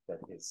family that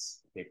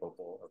is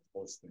capable of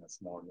hosting a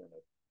small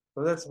unit.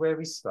 So that's where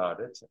we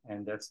started,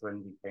 and that's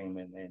when we came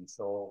in. And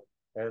so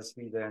as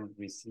we then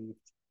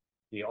received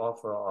the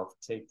offer of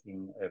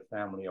taking a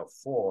family of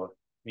 4,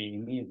 we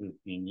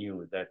immediately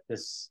knew that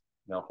this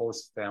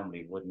host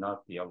family would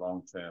not be a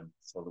long-term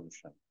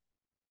solution.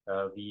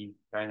 We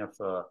kind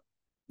of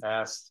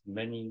asked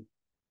many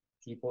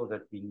people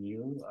that we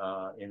knew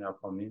in our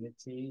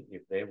community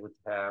if they would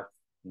have,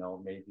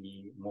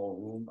 maybe more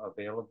room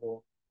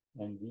available.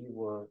 And we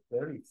were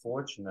very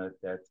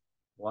fortunate that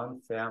one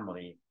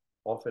family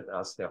offered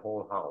us their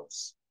whole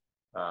house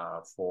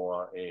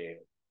for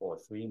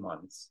 3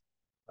 months.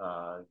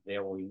 They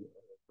were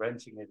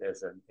renting it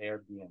as an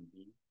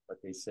Airbnb,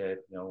 but they said,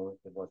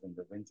 it was in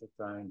the winter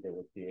time, they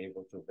would be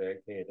able to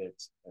vacate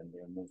it and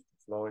they moved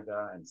to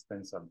Florida and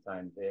spend some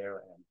time there,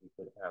 and we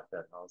could have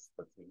that house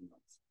for 3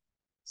 months.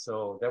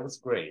 So that was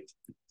great.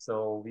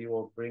 So we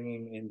were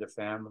bringing in the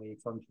family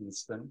from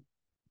Houston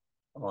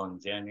on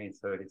January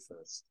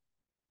 31st.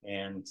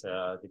 And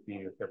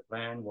the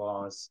plan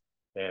was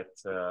that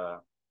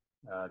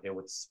they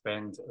would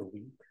spend a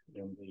week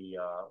in the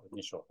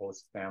initial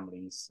host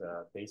family's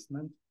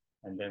basement,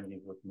 and then we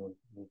would move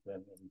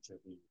them into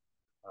the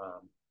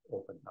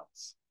open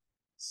house.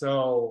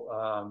 So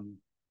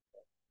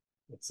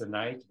it's a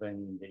night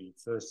when the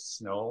first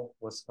snow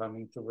was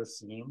coming to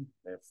Racine.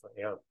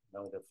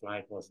 The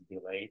flight was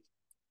delayed.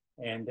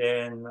 And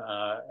then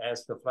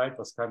as the flight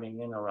was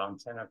coming in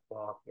around 10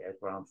 o'clock, at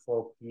around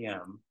 4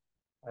 p.m.,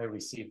 I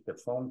received a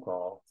phone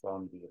call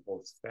from the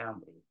host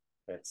family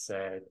that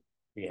said,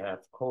 we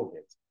have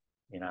COVID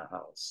in our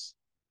house,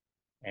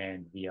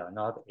 and we are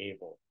not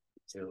able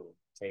to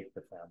take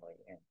the family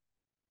in.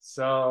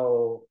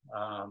 So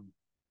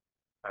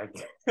I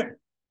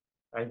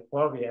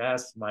probably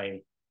asked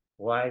my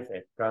wife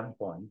at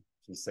gunpoint.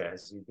 She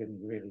says, you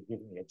didn't really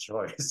give me a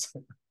choice.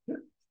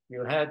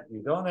 You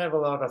don't have a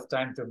lot of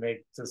time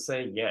to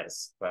say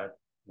yes, but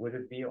would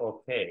it be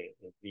okay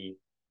if we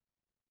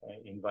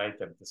invite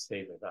them to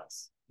stay with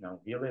us?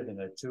 We live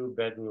in a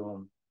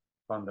 2-bedroom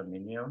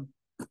condominium.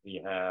 We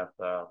have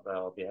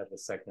a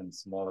second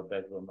smaller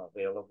bedroom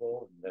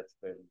available, and that's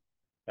where we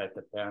had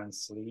the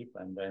parents sleep,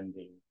 and then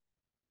the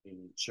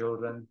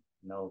children,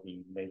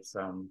 we made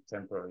some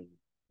temporary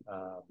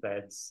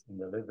beds in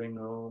the living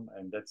room,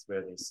 and that's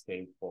where they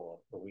stayed for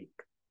a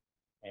week.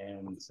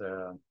 And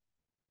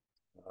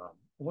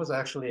it was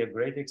actually a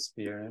great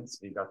experience.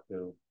 We had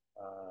the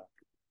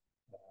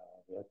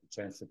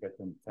chance to get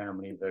the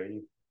family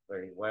very,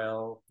 very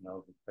well.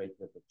 We played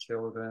with the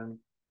children.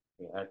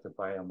 We had to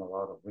buy them a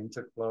lot of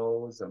winter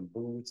clothes and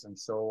boots and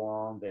so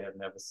on. They had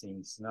never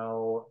seen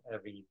snow.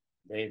 Every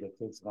day the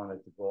kids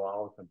wanted to go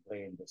out and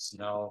play in the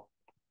snow.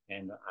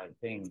 And I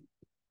think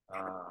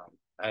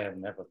I have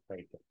never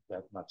played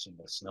that much in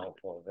the snow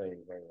for a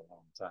very, very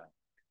long time.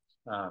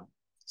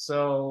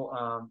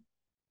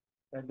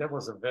 And that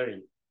was a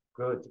very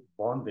good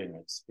bonding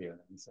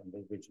experience, and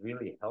which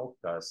really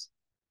helped us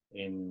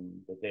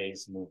in the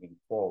days moving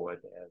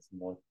forward as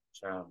more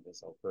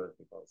challenges occurred,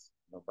 because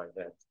by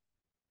that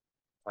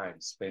time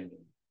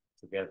spending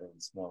together in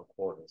small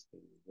quarters, we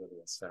really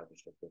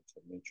established a good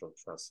mutual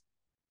trust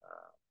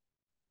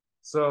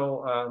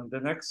So the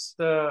next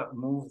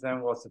move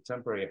then was the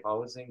temporary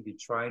housing. We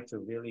tried to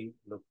really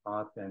look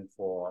hard then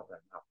for an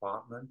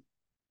apartment,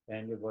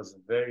 and it was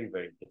very,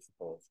 very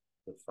difficult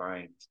to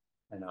find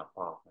an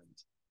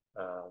apartment.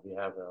 We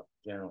have a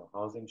general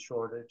housing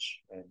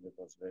shortage, and it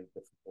was very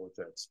difficult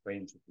to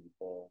explain to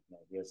people,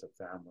 here's a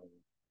family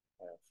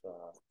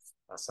of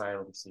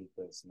asylum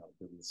seekers.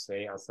 Do we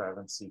say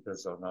asylum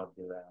seekers or not?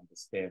 Do they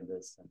understand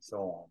this? And so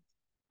on.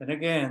 And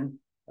again,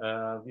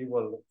 we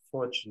were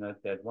fortunate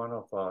that one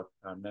of our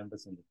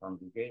members in the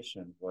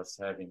congregation was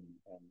having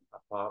an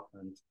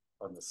apartment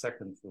on the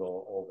second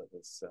floor over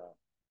this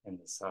in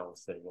this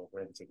house they were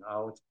renting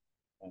out.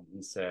 And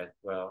he said,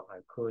 well, I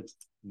could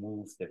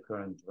move the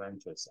current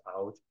renters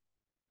out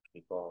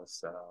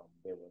because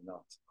they were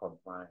not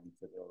complying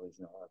to the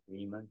original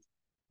agreement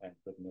and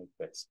could make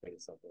that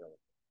space available.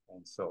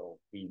 And so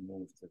we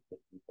moved the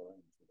people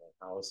into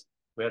the house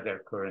where they're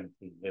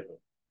currently living.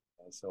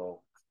 And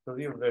so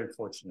we were very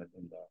fortunate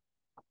in that.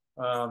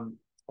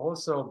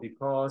 Also,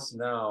 because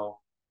now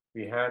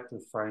we had to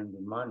find the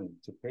money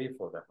to pay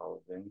for the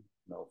housing,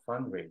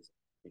 fundraising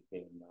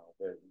became now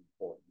very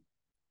important.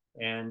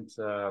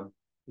 And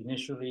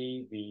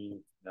initially,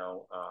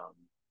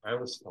 I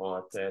was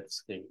taught that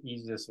the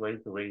easiest way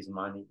to raise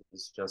money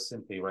is just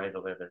simply write a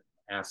letter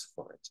and ask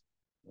for it.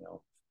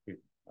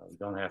 You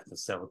don't have to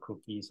sell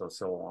cookies or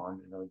so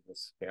on.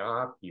 Just there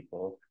are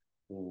people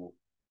who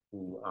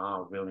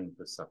are willing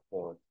to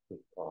support good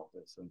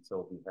causes. And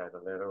so we had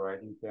a letter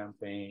writing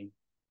campaign.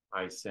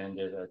 I sent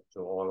it to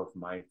all of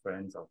my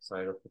friends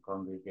outside of the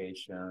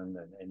congregation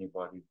and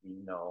anybody we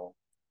know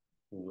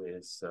who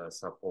is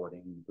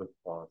supporting good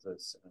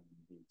causes, and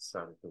we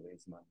started to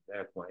raise money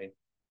that way.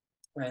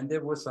 And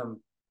there was some,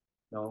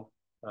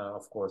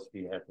 of course,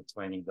 we had the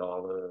 $20,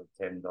 $10,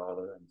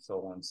 and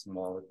so on,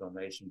 smaller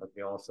donation, but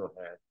we also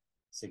had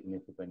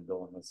significant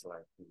donors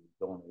like we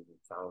donated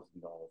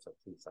 $1,000 or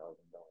 $2,000,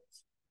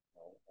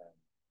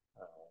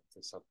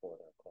 to support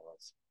our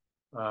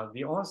cause.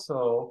 We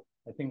also,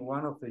 I think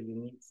one of the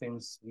unique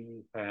things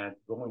we had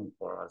going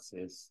for us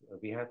is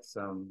we had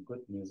some good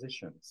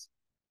musicians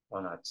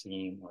on our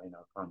team or in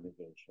our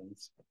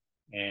congregations.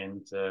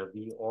 And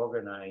we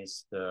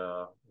organized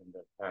in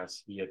the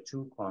past year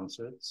 2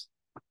 concerts,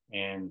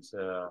 and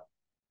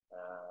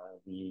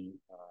we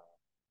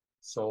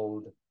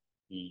sold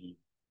the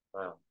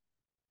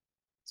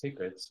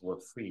tickets were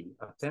free.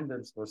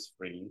 Attendance was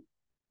free,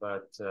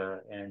 but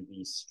and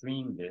we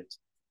streamed it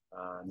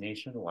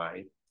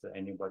nationwide to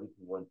anybody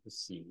who wanted to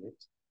see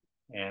it.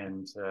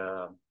 And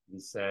we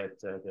said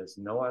there's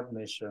no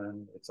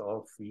admission, it's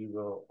all free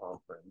will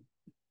offering.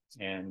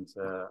 And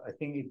I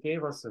think it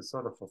gave us a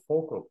sort of a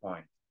focal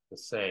point to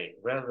say,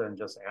 rather than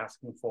just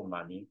asking for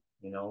money,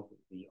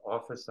 we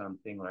offer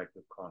something like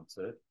a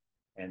concert,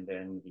 and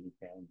then we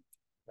can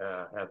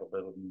have a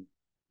little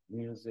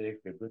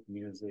music, the good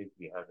music.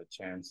 We have a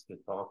chance to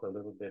talk a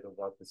little bit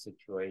about the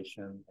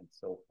situation and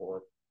so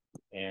forth.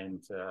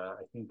 And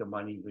I think the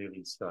money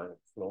really started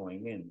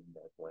flowing in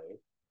that way.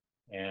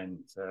 And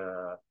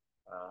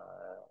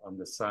on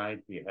the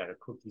side, we had a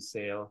cookie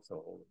sale,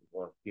 so it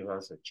would give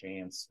us a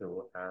chance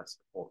to ask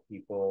for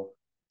people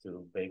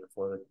to bake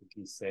for the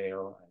cookie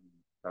sale and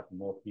got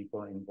more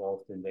people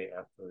involved in the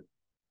effort.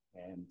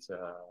 And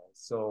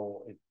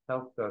so it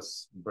helped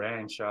us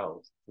branch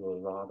out to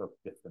a lot of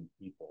different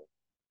people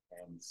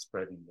and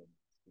spreading them,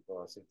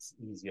 because it's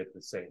easier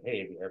to say,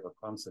 hey, we have a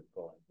concert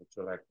going, would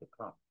you like to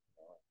come?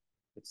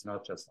 It's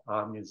not just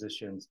our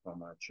musicians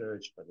from our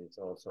church, but it's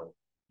also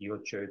your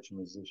church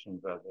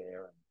musicians are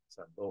there, and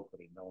some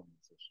locally known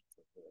musicians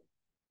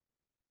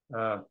are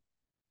there.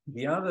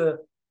 The other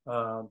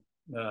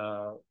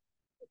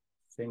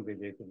thing we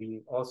did,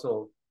 we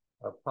also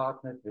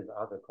partnered with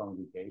other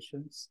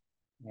congregations,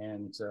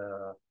 and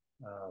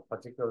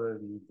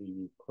particularly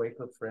the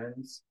Quaker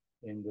Friends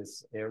in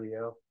this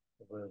area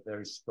were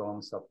very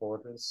strong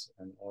supporters,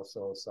 and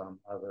also some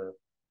other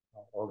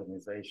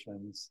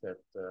organizations that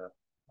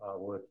are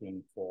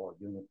working for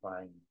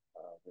unifying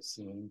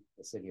Racine,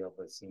 the city of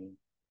Racine,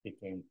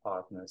 became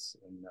partners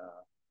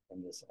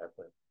in this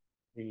effort.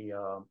 The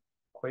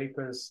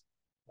Quakers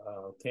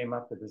came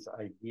up with this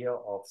idea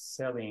of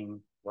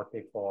selling what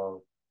they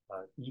call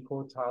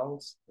eco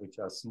towels, which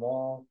are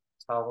small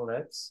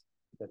towelettes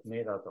that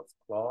made out of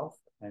cloth,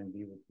 and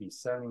we would be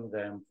selling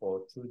them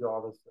for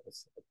 $2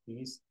 a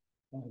piece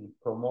and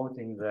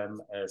promoting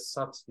them as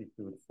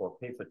substitute for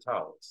paper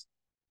towels.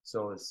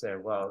 So it's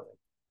well,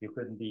 you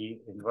could be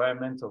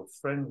environmental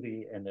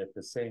friendly, and at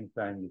the same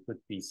time, you could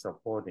be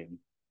supporting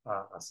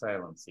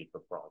asylum seeker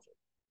project.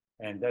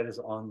 And that is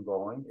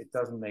ongoing. It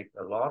doesn't make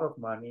a lot of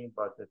money,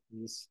 but at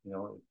least, it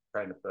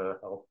kind of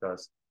helped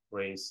us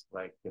raise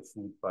like the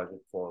food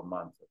budget for a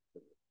month.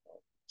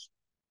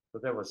 So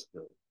that was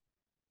good.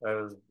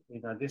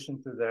 In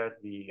addition to that,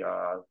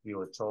 we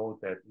were told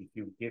that if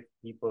you give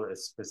people a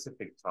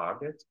specific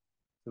target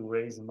to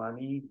raise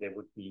money, they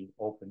would be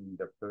opening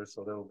the purse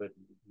a little bit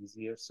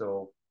easier.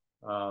 So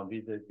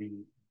we did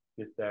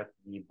that.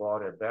 We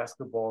bought a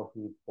basketball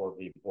hoop for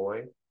the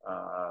boy,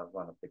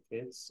 one of the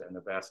kids, and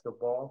a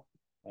basketball.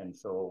 And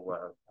so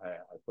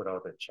I put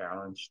out a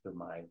challenge to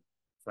my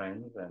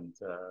friends, and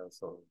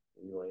so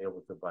we were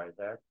able to buy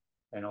that.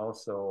 And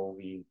also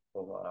we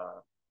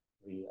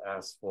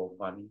asked for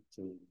money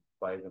to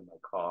buy them a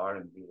car,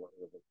 and we were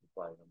able to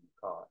buy them a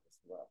car as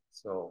well.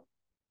 So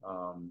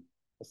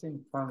I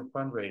think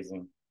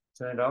fundraising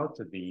turned out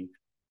to be,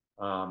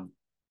 well,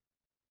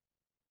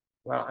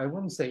 I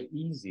wouldn't say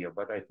easier,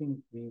 but I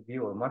think we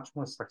were much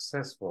more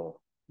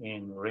successful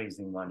in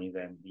raising money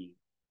than we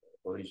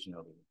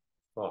originally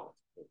thought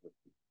it would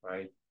be,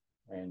 right?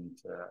 And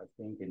I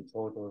think in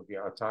total,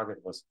 our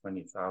target was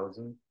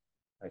 20,000.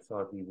 I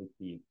thought we would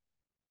be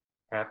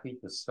happy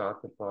to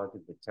start the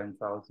project with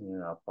 10,000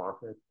 in our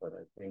pocket, but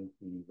I think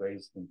we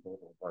raised in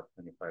total about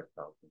 $25,000.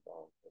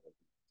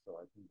 So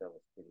I think that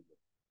was pretty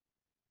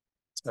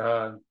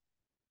good.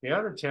 The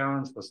other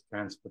challenge was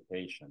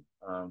transportation.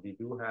 We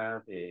do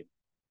have a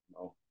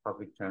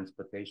public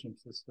transportation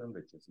system,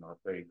 which is not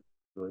very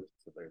good.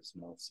 It's a very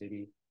small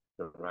city.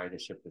 The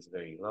ridership is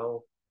very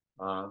low.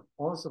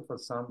 Also, for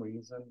some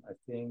reason, I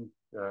think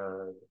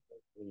the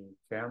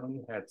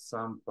family had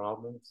some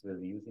problems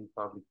with using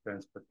public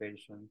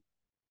transportation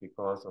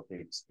because of the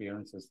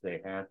experiences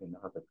they had in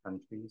other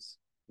countries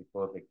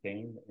before they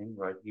came in,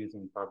 right,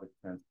 using public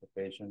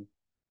transportation.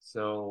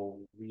 So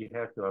we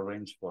had to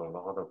arrange for a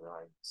lot of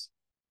rides.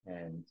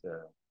 And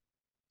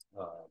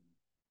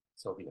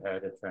so we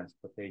had a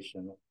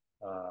transportation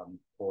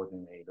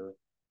coordinator,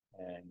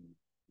 and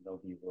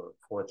we were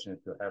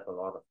fortunate to have a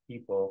lot of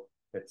people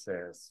that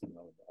says,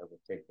 I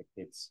would take the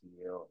kids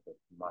here, or the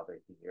mother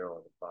here,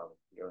 or the father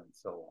here, and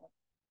so on.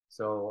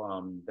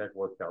 So that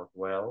worked out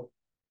well.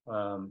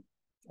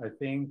 I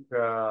think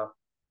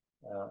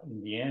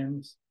in the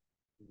end,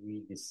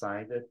 we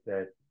decided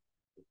that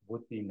it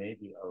would be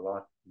maybe a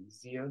lot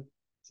easier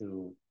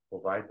to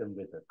provide them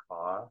with a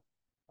car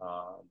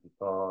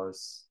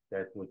because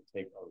that would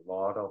take a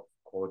lot of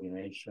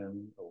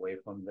coordination away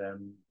from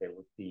them. They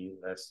would be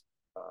less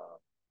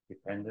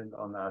dependent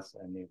on us,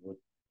 and it would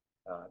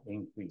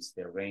increase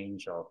their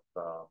range of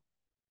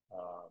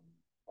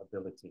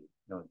ability,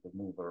 to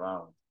move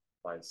around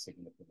by a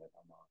significant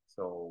amount.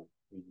 So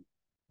we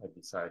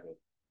decided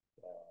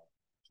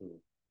to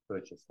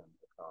purchase them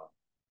the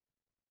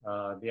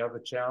car. The other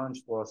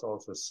challenge was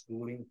also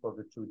schooling for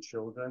the two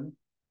children.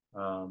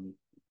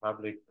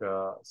 Public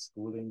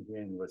schooling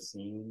here in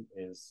Racine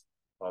is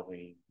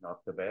probably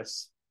not the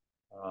best,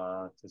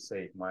 to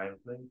say it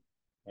mildly.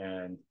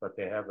 But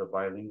they have a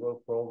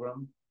bilingual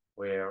program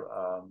where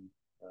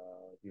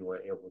we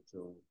were able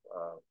to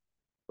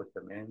put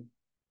them in.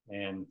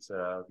 And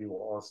we were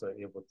also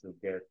able to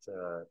get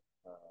a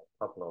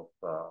couple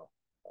of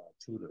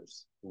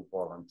tutors who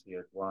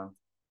volunteered, one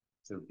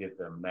to give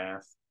them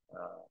math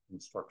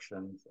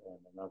instructions, and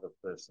another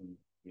person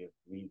give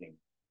reading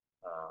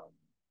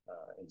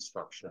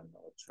instruction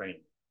or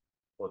training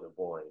for the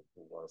boy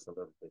who was a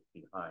little bit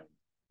behind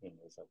in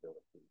his ability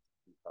to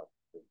keep up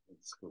in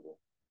school.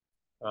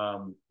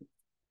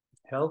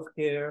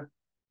 Healthcare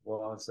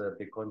was a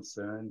big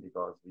concern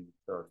because we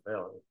thought,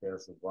 well, if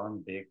there's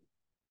one big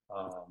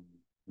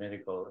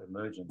medical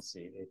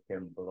emergency, it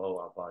can blow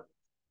our body,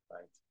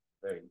 right,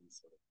 very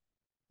easily.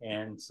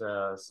 And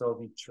so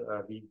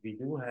we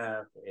do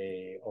have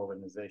a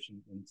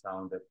organization in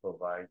town that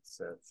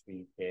provides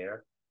free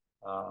care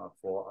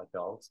for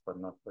adults, but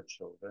not for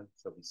children.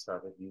 So we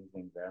started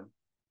using them.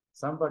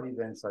 Somebody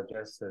then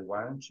suggested,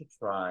 why don't you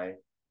try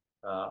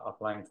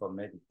applying for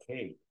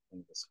Medicaid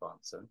in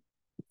Wisconsin?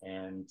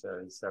 And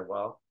he said,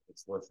 well,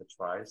 it's worth a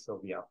try.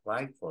 So we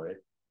applied for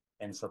it.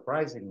 And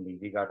surprisingly,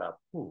 we got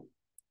approved.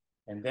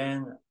 And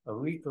then a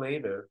week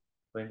later,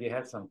 when we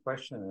had some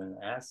questions and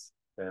asked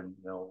them,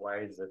 why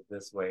is it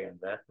this way and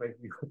that way,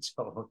 we were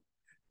told,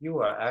 you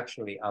are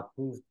actually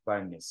approved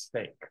by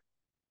mistake.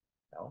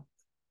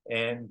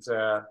 And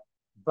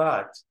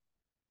but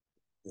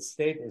the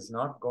state is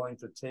not going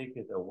to take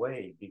it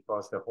away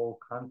because the whole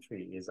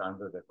country is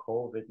under the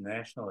COVID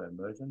national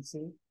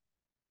emergency,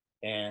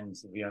 and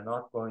we are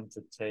not going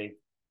to take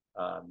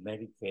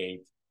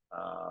Medicaid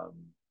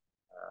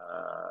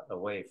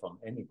away from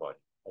anybody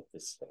at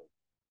this stage.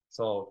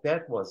 So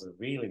that was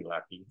really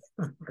lucky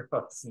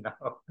because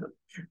now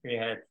we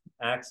had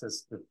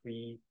access to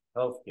free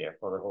healthcare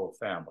for the whole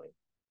family.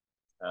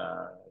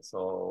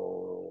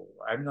 So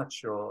I'm not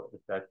sure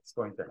if that's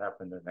going to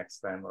happen the next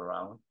time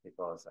around,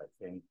 because I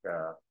think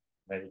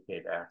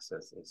Medicaid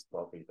access is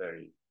probably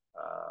very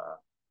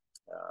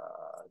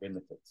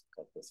limited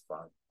at this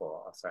point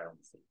for asylum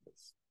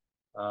seekers.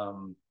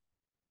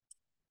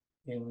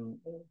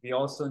 We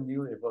also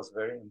knew it was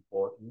very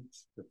important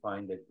to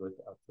find a good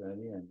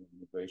attorney and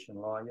immigration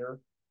lawyer.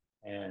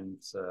 And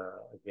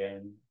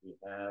again, we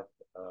have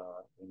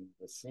in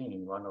the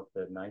scene, one of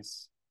the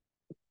nice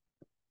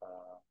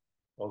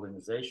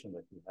organization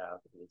that we have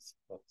is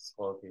what's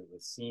called the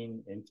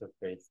Racine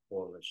Interfaith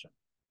Coalition.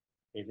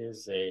 It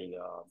is a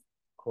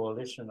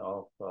coalition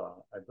of,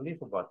 I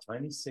believe, about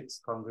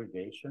 26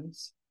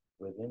 congregations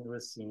within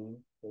Racine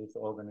faith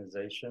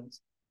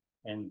organizations,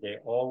 and they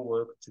all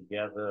work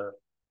together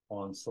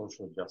on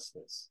social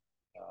justice.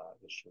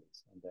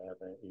 issues. And they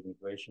have an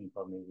immigration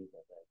committee, they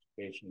have an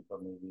education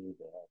committee,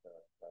 they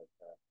have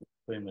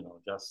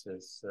criminal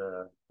justice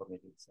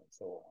committees, and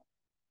so on.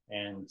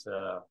 And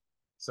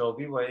so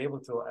we were able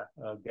to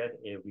get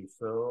a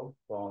referral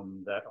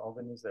from that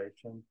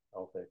organization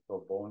of a pro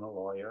bono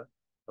lawyer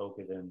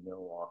located in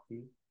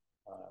Milwaukee.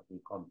 We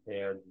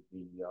compared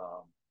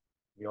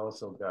we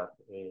also got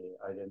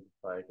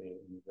identified a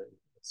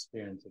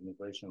experienced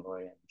immigration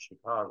lawyer in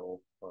Chicago,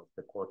 because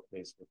the court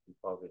case would be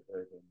probably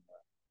heard in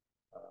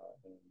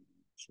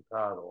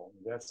Chicago.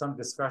 We had some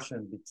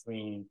discussion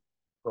between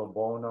pro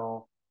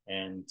bono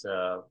and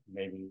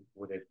maybe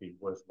would it be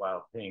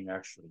worthwhile paying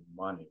actually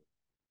money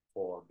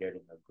for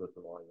getting a good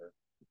lawyer.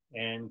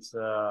 And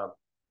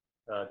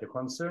the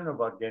concern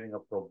about getting a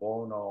pro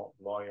bono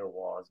lawyer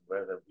was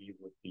whether we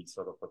would be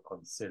sort of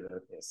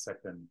considered a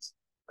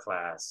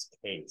second-class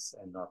case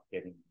and not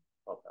getting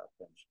proper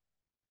attention.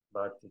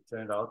 But it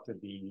turned out to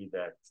be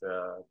that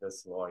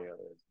this lawyer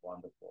is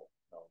wonderful.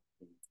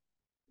 You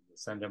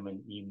send them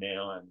an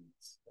email and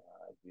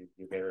you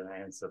get an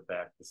answer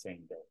back the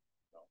same day.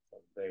 So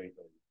very,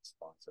 very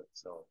responsive.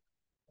 So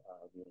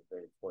we were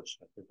very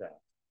fortunate with that.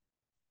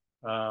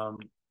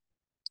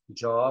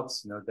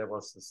 Jobs, there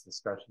was this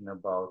discussion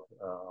about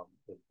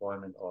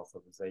employment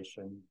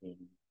authorization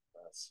being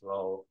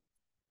slow.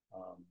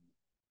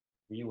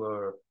 We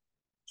were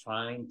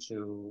trying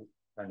to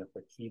kind of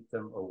keep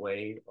them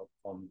away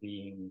from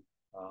being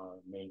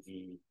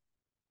maybe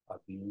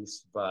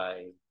abused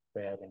by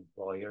bad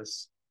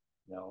employers,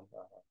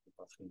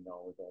 because we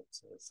know that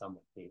some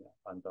of the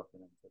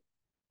undocumented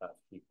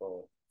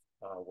people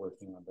are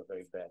working under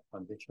very bad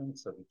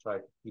conditions. So we try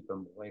to keep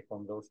them away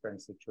from those kind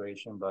of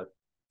situations. But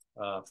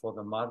for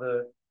the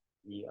mother,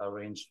 we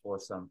arranged for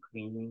some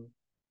cleaning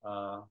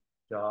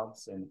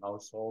jobs in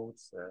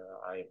households.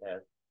 I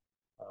had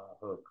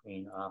her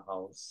clean our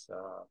house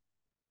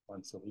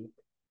once a week.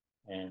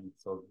 And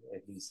so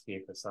at least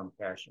gave her some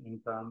cash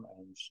income,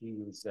 and she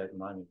used that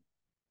money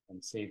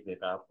and saved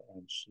it up,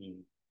 and she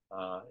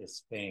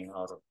is paying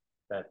out of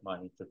that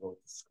money to go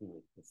to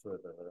school to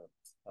further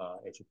her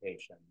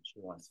education. She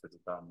wants to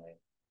become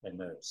a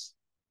nurse.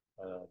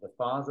 The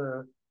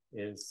father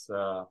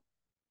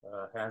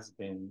has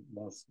been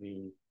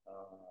mostly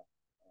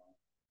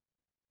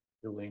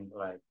doing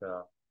like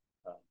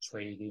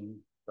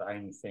trading,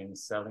 buying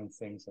things, selling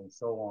things, and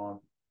so on.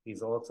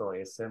 He's also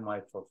a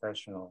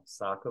semi-professional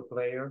soccer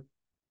player,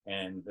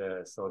 and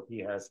so he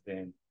has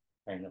been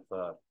kind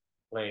of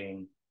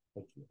playing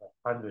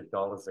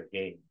 $100 a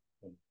game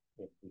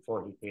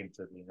before he came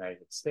to the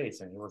United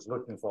States, and he was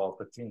looking for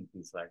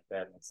opportunities like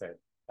that, and said,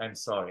 "I'm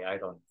sorry, I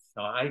don't.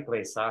 No, I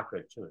play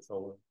soccer too,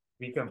 so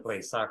we can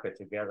play soccer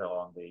together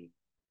on the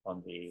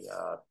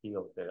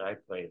field that I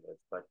play with,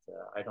 but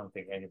I don't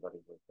think anybody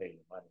will pay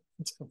you money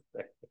to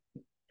play."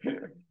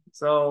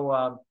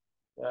 So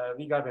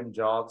we got him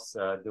jobs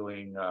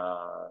doing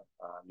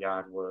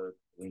yard work,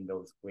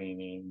 windows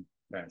cleaning,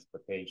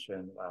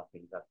 transportation after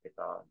he got the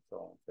car and so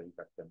on. So he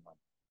got them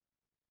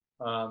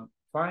money.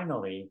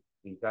 Finally,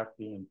 we got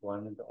the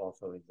employment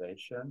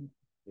authorization,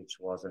 which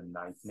was a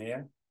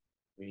nightmare.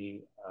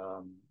 We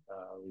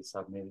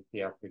submitted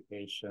the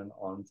application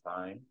on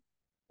time,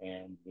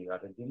 and we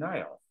got a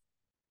denial.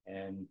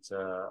 And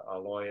our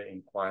lawyer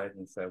inquired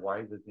and said,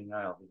 "Why the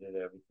denial? We did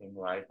everything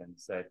right," and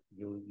said,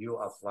 you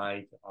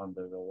applied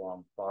under the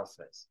wrong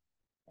process,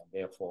 and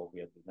therefore we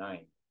are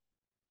denying."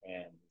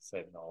 And he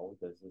said, "No,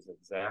 this is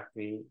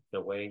exactly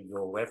the way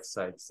your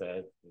website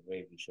said, the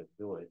way we should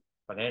do it."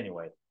 But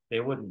anyway, they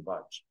wouldn't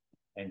budge.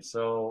 And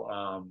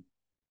so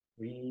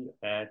we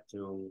had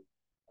to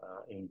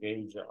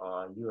engage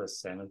our U.S.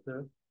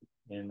 Senator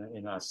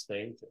in our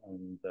state,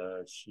 and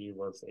she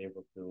was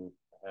able to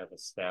have a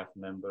staff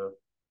member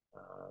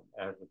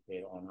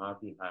advocate on our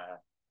behalf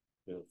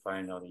to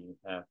finally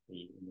have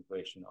the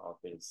immigration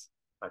office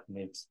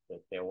admit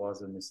that there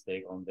was a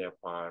mistake on their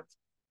part,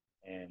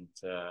 and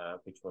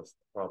which was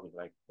probably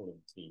like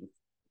pulling teeth,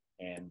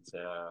 and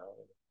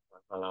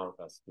allowed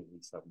us to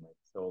resubmit.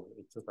 So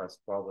it took us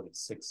probably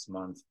 6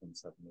 months from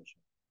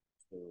submission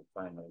to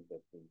finally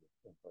get the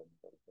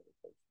employment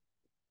authorization.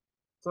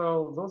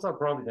 So those are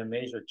probably the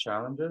major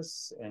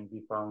challenges, and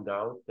we found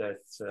out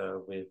that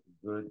with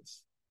good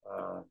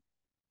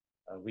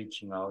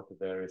reaching out to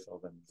various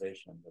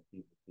organizations, that we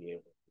would be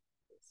able to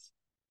do this.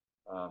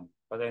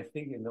 But I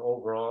think in the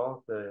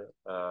overall, the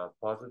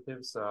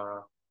positives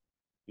are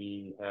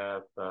we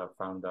have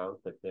found out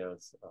that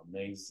there's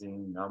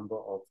amazing number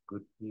of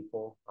good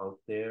people out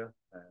there,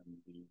 and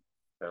we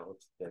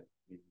felt that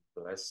we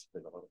were blessed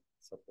with all the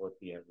support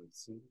we have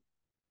received.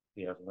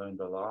 We have learned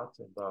a lot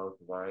about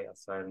why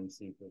asylum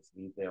seekers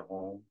leave their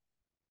home.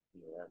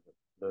 We have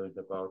learned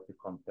about the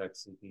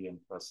complexity and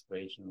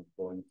frustration of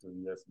going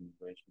through U.S.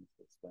 immigration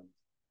systems.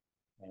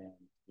 And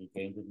we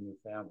gained a new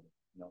family.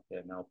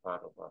 They're now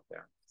part of our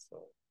family. So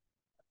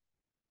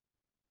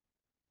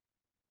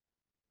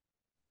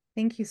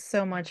thank you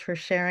so much for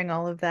sharing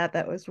all of that.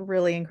 That was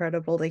really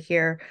incredible to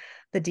hear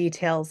the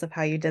details of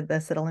how you did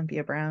this at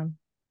Olympia Brown.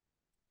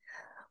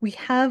 We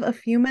have a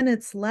few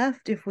minutes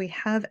left. If we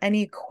have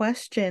any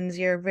questions,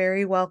 you're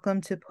very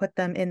welcome to put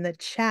them in the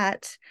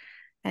chat,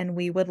 and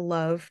we would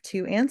love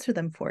to answer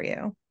them for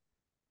you.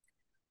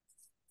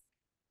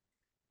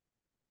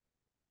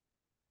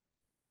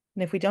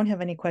 And if we don't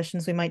have any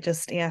questions, we might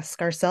just ask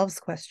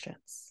ourselves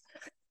questions.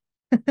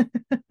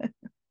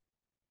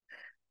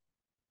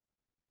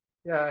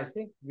 Yeah, I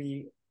think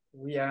we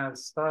are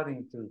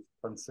starting to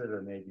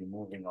consider maybe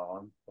moving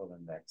on for the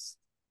next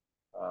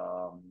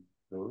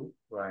group,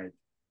 right?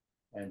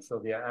 And so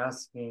we are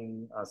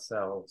asking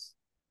ourselves,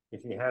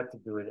 if we had to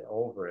do it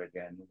over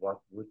again, what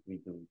would we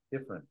do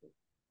differently?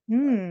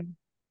 Right?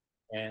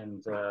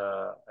 And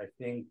I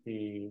think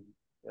there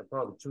are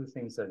probably two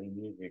things that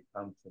immediately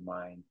come to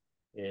mind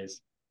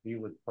is we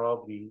would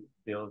probably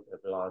build a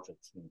larger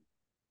team.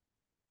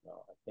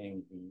 I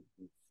think we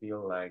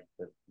feel like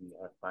that we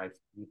have 5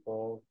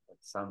 people, but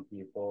some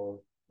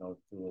people,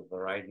 through a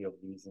variety of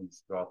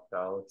reasons, dropped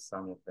out.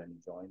 Some of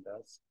them joined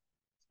us.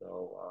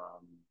 So,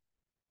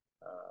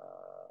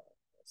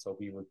 so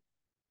we would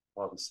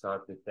probably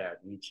start with that,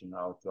 reaching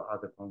out to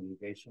other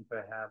congregations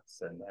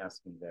perhaps and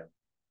asking them,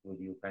 would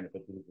you kind of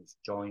do this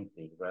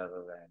jointly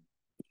rather than,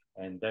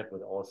 and that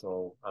would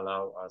also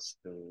allow us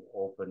to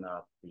open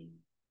up the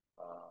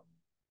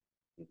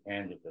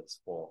candidates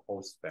for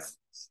host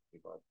families,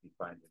 because we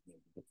find it maybe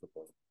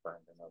difficult to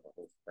find another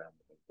host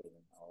family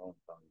within our own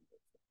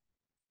congregation.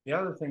 The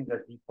other thing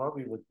that we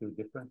probably would do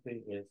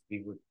differently is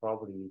we would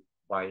probably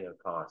buy a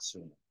car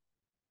sooner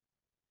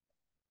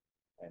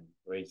and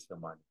raise the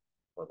money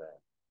for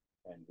that.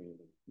 And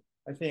really,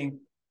 I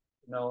think,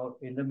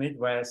 in the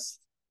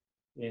Midwest,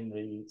 in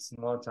the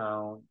small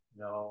town,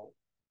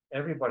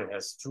 everybody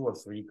has 2 or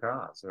 3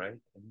 cars, right?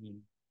 I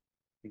mean,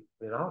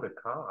 without a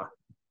car,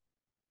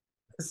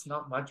 there's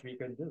not much we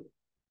can do.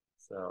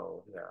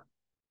 So, yeah.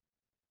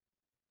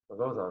 So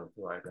those are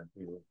the 2 items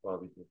we will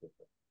probably do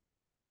different.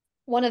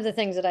 One of the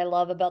things that I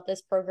love about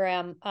this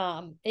program,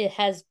 it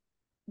has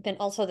been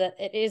also that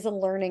it is a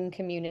learning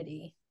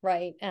community,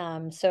 right?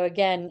 So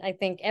again, I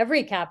think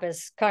every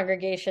campus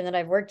congregation that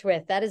I've worked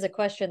with, that is a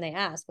question they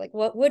ask, like,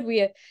 what would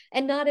we,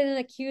 and not in an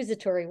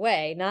accusatory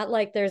way, not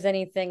like there's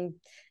anything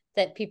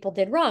that people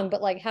did wrong,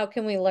 but like, how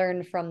can we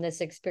learn from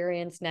this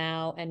experience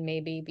now and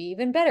maybe be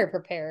even better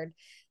prepared?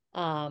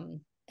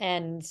 And,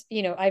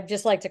 I'd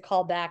just like to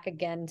call back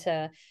again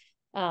to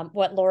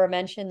what Laura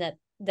mentioned,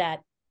 that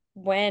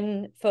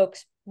when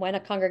a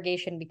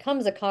congregation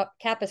becomes a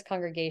campus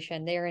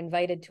congregation, they are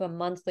invited to a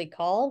monthly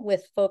call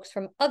with folks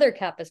from other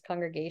campus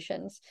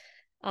congregations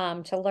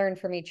to learn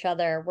from each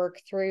other,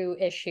 work through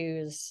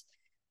issues,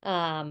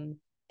 and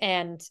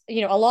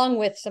along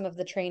with some of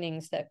the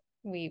trainings that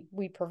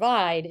we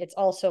provide, it's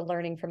also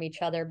learning from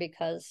each other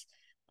because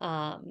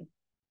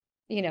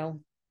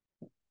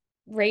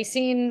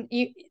Racine,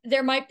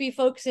 there might be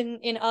folks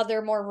in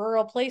other more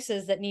rural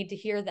places that need to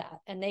hear that,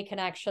 and they can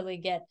actually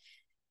get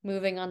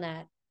moving on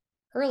that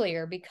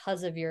earlier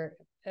because of your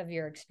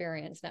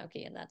experience,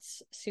 Nauki. And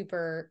that's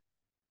super,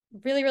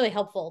 really, really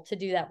helpful to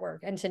do that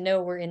work and to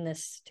know we're in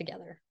this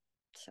together.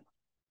 So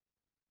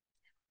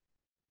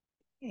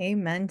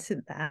amen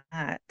to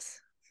that.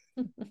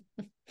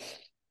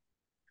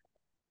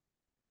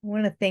 I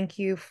want to thank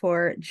you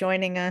for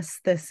joining us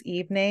this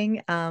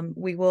evening.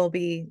 We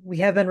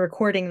have been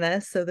recording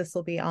this, so this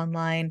will be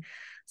online.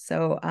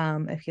 So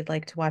if you'd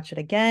like to watch it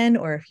again,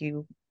 or if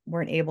you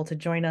weren't able to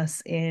join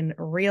us in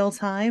real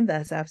time,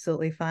 that's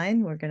absolutely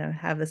fine. We're going to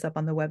have this up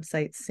on the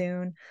website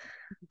soon.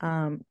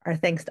 Our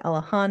thanks to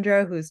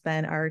Alejandro, who's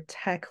been our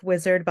tech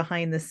wizard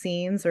behind the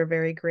scenes. We're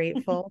very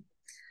grateful.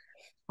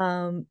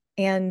 And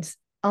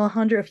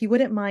Alejandro, if you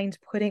wouldn't mind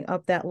putting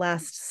up that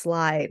last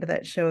slide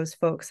that shows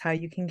folks how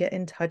you can get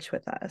in touch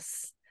with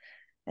us.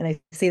 And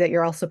I see that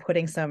you're also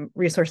putting some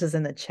resources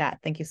in the chat.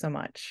 Thank you so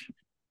much.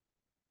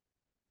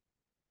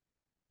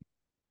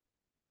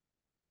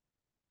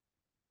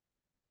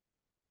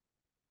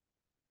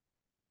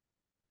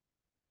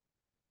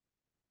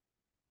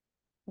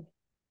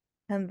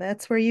 And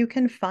that's where you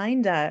can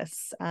find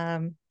us.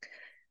 We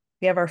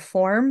have our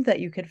form that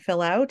you could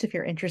fill out if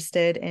you're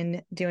interested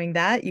in doing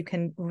that. You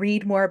can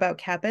read more about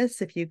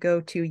Capus if you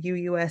go to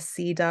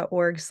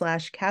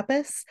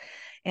uusc.org/Capus,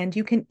 and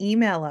you can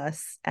email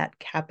us at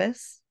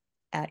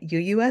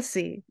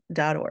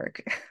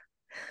capus@uusc.org.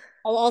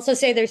 I'll also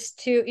say there's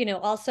 2,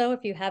 also,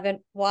 if you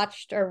haven't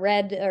watched or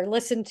read or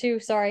listened to,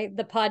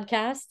 the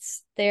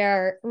podcasts, they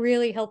are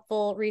really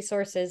helpful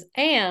resources.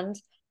 And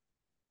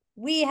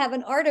we have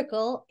an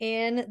article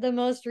in the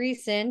most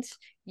recent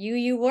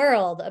UU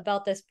World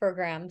about this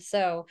program.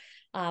 So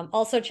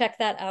also check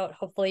that out.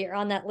 Hopefully you're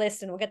on that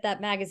list and we'll get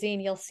that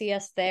magazine. You'll see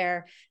us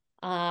there.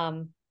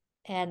 And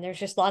there's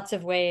just lots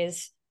of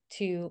ways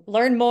to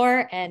learn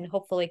more and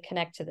hopefully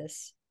connect to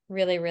this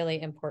really,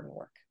 really important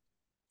work.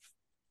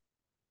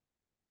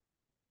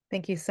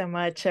 Thank you so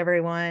much,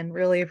 everyone.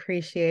 Really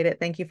appreciate it.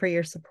 Thank you for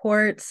your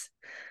support.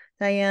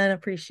 Diane,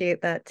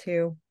 appreciate that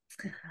too.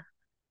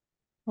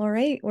 All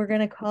right, we're going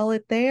to call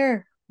it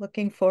there.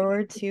 Looking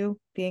forward to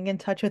being in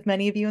touch with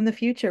many of you in the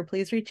future.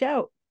 Please reach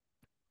out.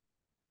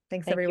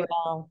 Thanks, everyone. Thank you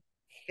all.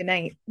 Good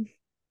night.